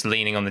 And she's just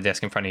leaning on the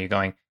desk in front of you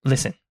going,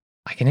 listen,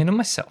 I can handle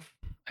myself.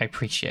 I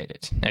appreciate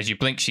it. As you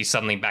blink, she's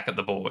suddenly back at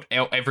the board.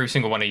 Every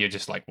single one of you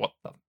just like, what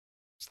the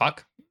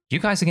fuck? You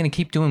guys are going to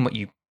keep doing what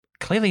you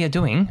clearly are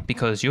doing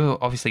because you're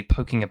obviously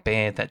poking a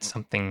bear that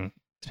something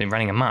has been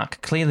running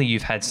amok. Clearly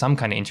you've had some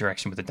kind of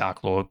interaction with the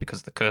Dark Lord because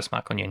of the curse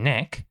mark on your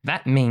neck.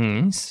 That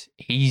means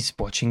he's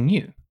watching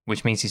you,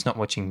 which means he's not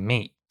watching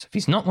me. So if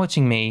he's not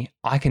watching me,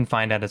 I can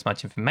find out as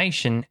much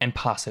information and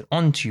pass it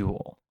on to you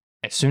all.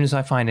 As soon as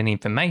I find any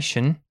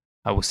information,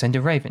 I will send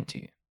a raven to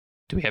you.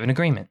 Do we have an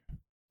agreement?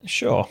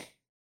 Sure.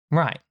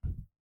 Right.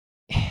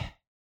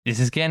 This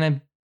is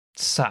gonna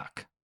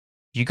suck.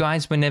 You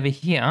guys were never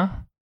here.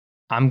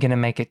 I'm gonna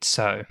make it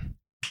so.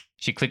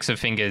 She clicks her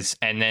fingers,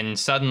 and then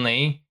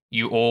suddenly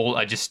you all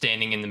are just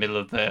standing in the middle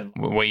of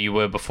where you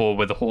were before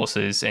with the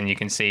horses, and you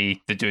can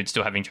see the dude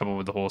still having trouble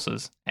with the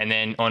horses. And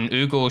then on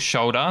Ugor's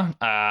shoulder,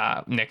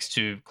 next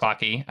to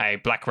Clarky, a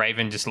black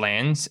raven just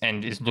lands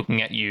and is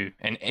looking at you.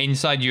 And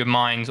inside your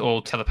minds,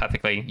 all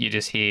telepathically, you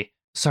just hear,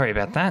 sorry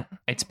about that.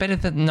 It's better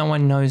that no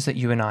one knows that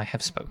you and I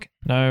have spoken.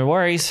 No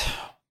worries.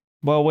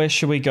 Well, where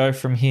should we go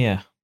from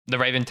here? The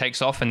raven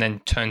takes off and then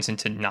turns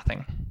into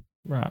nothing.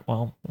 Right,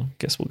 well, I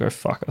guess we'll go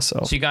fuck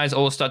ourselves. So you guys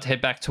all start to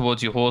head back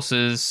towards your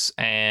horses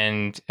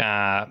and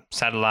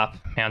saddle up,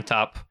 mount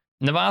up.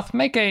 Navath,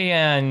 make a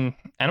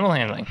animal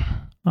handling.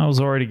 I was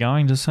already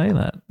going to say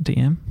that,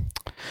 DM.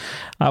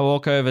 I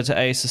walk over to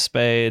Ace of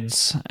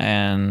Spades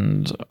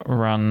and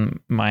run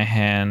my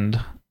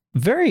hand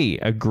very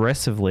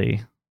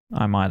aggressively,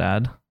 I might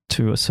add,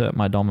 to assert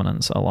my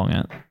dominance along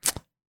it.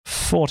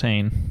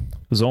 14.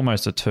 It was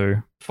almost a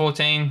 2.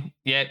 14.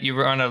 Yeah, you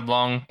run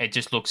along. It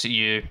just looks at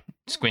you,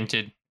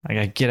 squinted. I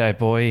go, g'day,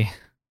 boy.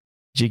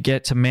 Did you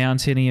get to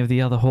mount any of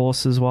the other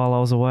horses while I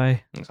was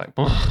away? It's like,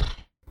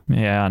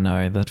 yeah, I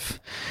know. That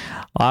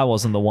I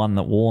wasn't the one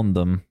that warned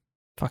them.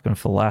 Fucking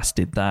Falas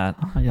did that.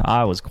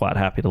 I was quite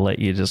happy to let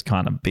you just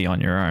kind of be on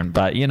your own.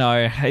 But, you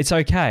know, it's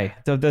okay.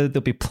 There'll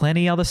be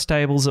plenty other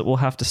stables that we'll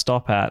have to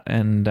stop at.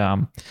 And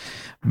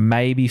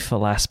maybe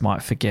Falas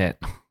might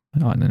forget.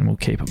 Oh, and then we'll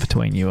keep it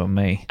between you and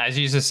me. As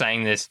you're just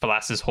saying this,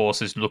 Falas's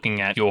horse is looking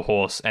at your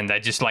horse and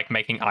they're just like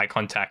making eye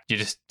contact. You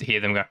just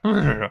hear them go.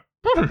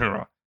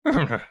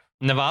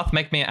 Navath,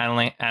 make me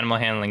an animal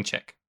handling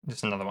check.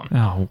 Just another one.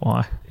 Oh,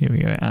 why? Here we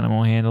go.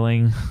 Animal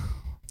handling.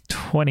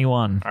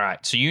 21. All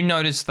right. So you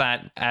notice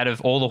that out of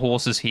all the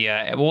horses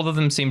here, all of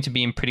them seem to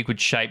be in pretty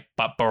good shape,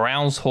 but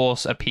Boral's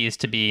horse appears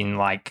to be in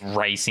like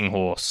racing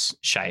horse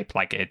shape.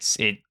 Like it's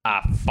a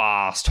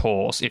fast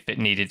horse if it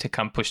needed to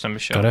come push them a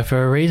shove. Got it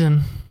for a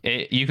reason.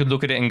 You could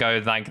look at it and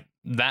go like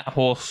that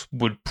horse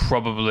would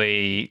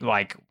probably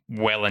like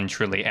well and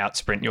truly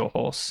outsprint your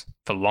horse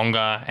for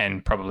longer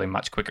and probably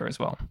much quicker as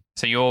well.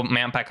 So you all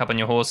mount back up on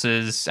your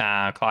horses.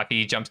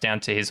 Clarky jumps down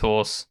to his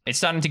horse. It's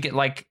starting to get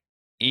like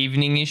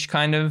evening-ish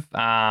kind of.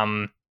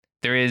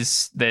 There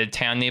is the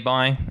town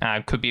nearby.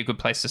 Could be a good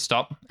place to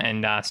stop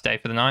and stay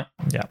for the night.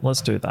 Yeah, let's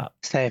do that.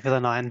 Stay for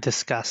the night and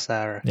discuss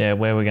our... Yeah,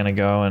 where we're going to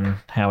go and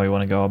how we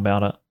want to go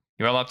about it.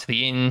 You roll up to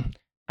the inn.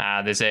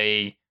 There's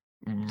a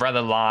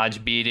rather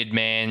large bearded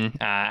man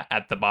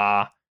at the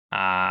bar.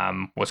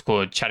 What's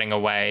called chatting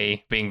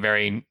away, being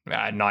very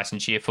nice and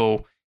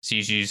cheerful. So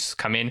you just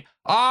come in.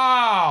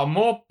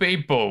 More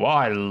people.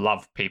 I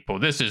love people.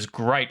 This is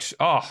great.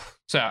 Oh,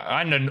 so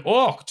and an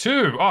orc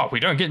too. Oh, we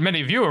don't get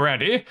many of you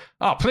around here.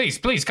 Oh, please,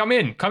 come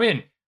in.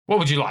 What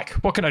would you like?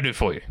 What can I do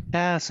for you?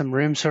 Some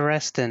rooms for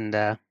rest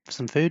and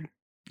some food.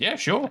 Yeah,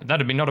 sure.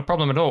 That'd be not a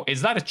problem at all.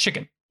 Is that a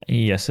chicken?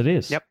 Yes, it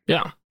is. Yep.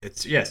 Yeah.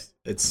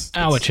 It's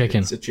our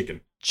chicken. It's a chicken.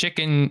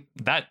 Chicken.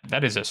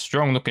 That is a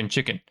strong looking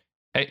chicken.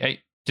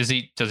 Hey, does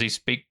he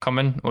speak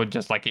common or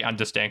just like he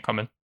understand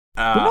common?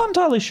 We're not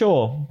entirely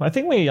sure. I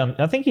think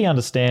he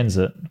understands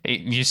it.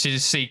 You should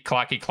just see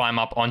Clarky climb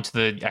up onto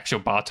the actual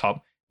bar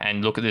top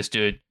and look at this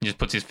dude. He just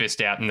puts his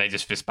fist out and they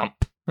just fist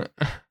bump.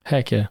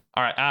 Heck yeah.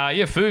 All right.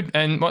 Yeah, food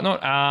and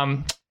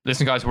whatnot.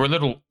 Listen, guys, we're a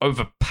little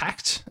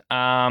overpacked.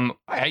 I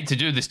hate to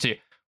do this to you.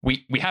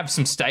 We have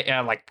some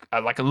like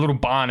a little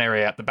barn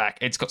area at the back.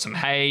 It's got some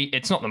hay.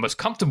 It's not the most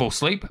comfortable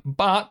sleep,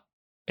 but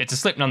it's a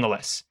sleep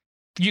nonetheless.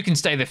 You can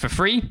stay there for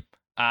free.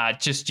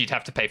 Just you'd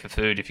have to pay for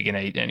food if you're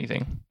gonna eat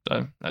anything.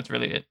 So that's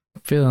really it.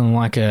 Feeling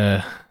like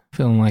the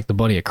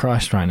body of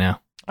Christ right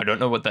now. I don't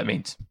know what that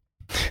means.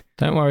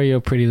 Don't worry, you're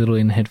pretty little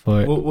in the head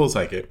for it. We'll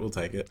take it. We'll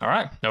take it. All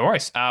right, no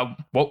worries.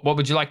 What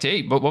would you like to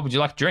eat? What would you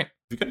like to drink?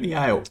 Have you got any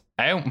ale?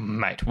 Ale,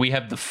 mate. We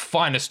have the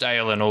finest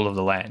ale in all of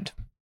the land.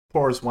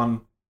 Pour us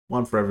one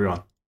for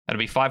everyone. That'll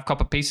be 5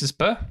 copper pieces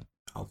per.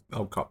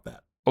 I'll cop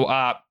that.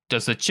 Oh,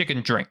 does the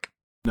chicken drink?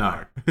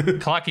 No.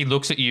 Clarky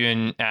looks at you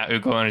and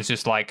Ugo, and it's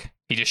just like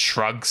he just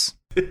shrugs.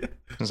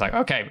 It's like,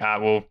 okay,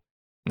 well,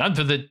 none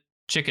for the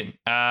chicken.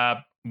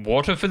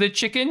 Water for the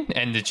chicken,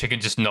 and the chicken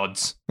just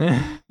nods.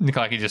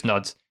 Clarky just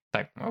nods.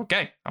 Like,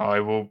 okay, I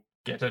will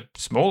get a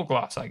small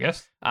glass, I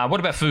guess. What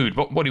about food?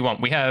 What do you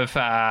want? We have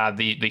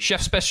the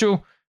chef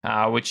special,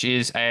 which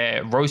is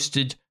a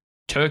roasted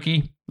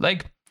turkey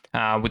leg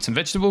with some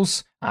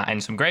vegetables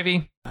and some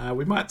gravy.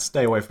 We might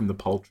stay away from the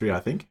poultry, I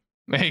think.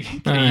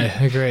 I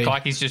agree.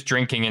 Clarky's just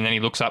drinking, and then he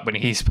looks up when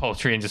he hears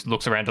poultry and just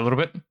looks around a little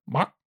bit.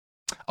 What?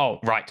 Oh,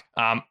 right.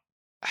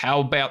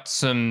 How about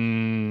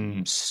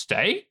some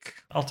steak?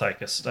 I'll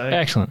take a steak.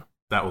 Excellent.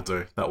 That will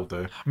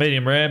do.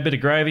 Medium rare, bit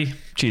of gravy.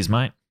 Cheers,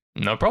 mate.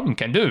 No problem,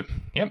 can do.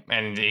 Yep,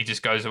 and he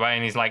just goes away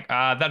and he's like,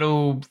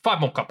 that'll 5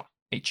 more copper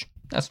each.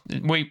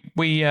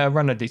 We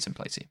run a decent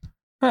place here.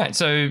 All right,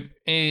 so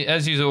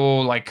as you're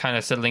all like kind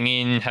of settling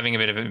in, having a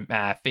bit of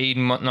a feed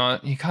and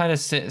whatnot, you kind of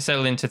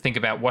settle in to think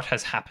about what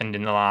has happened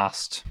in the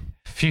last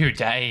few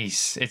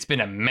days. It's been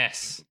a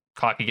mess.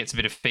 Clarky gets a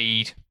bit of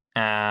feed.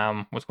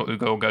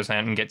 Ugo goes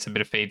out and gets a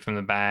bit of feed from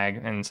the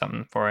bag and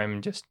something for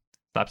him, just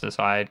slaps it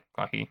aside.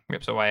 Clarky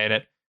rips away at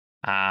it.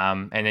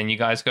 And then you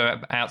guys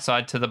go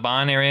outside to the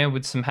barn area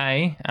with some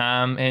hay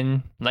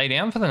and lay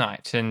down for the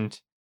night. And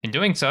in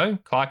doing so,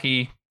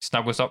 Clarky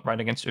snuggles up right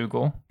against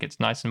Ugo, gets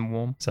nice and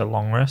warm. It's a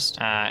long rest.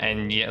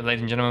 And yeah,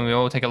 ladies and gentlemen, we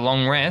all take a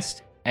long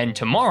rest. And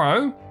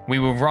tomorrow, we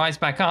will rise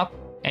back up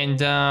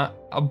and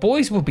our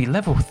boys will be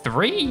level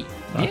 3.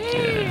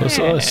 Yeah. What's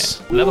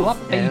us? Level up,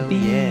 baby.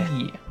 Hell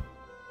yeah.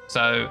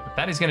 So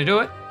that is going to do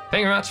it.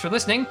 Thank you very much for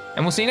listening,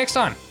 and we'll see you next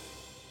time.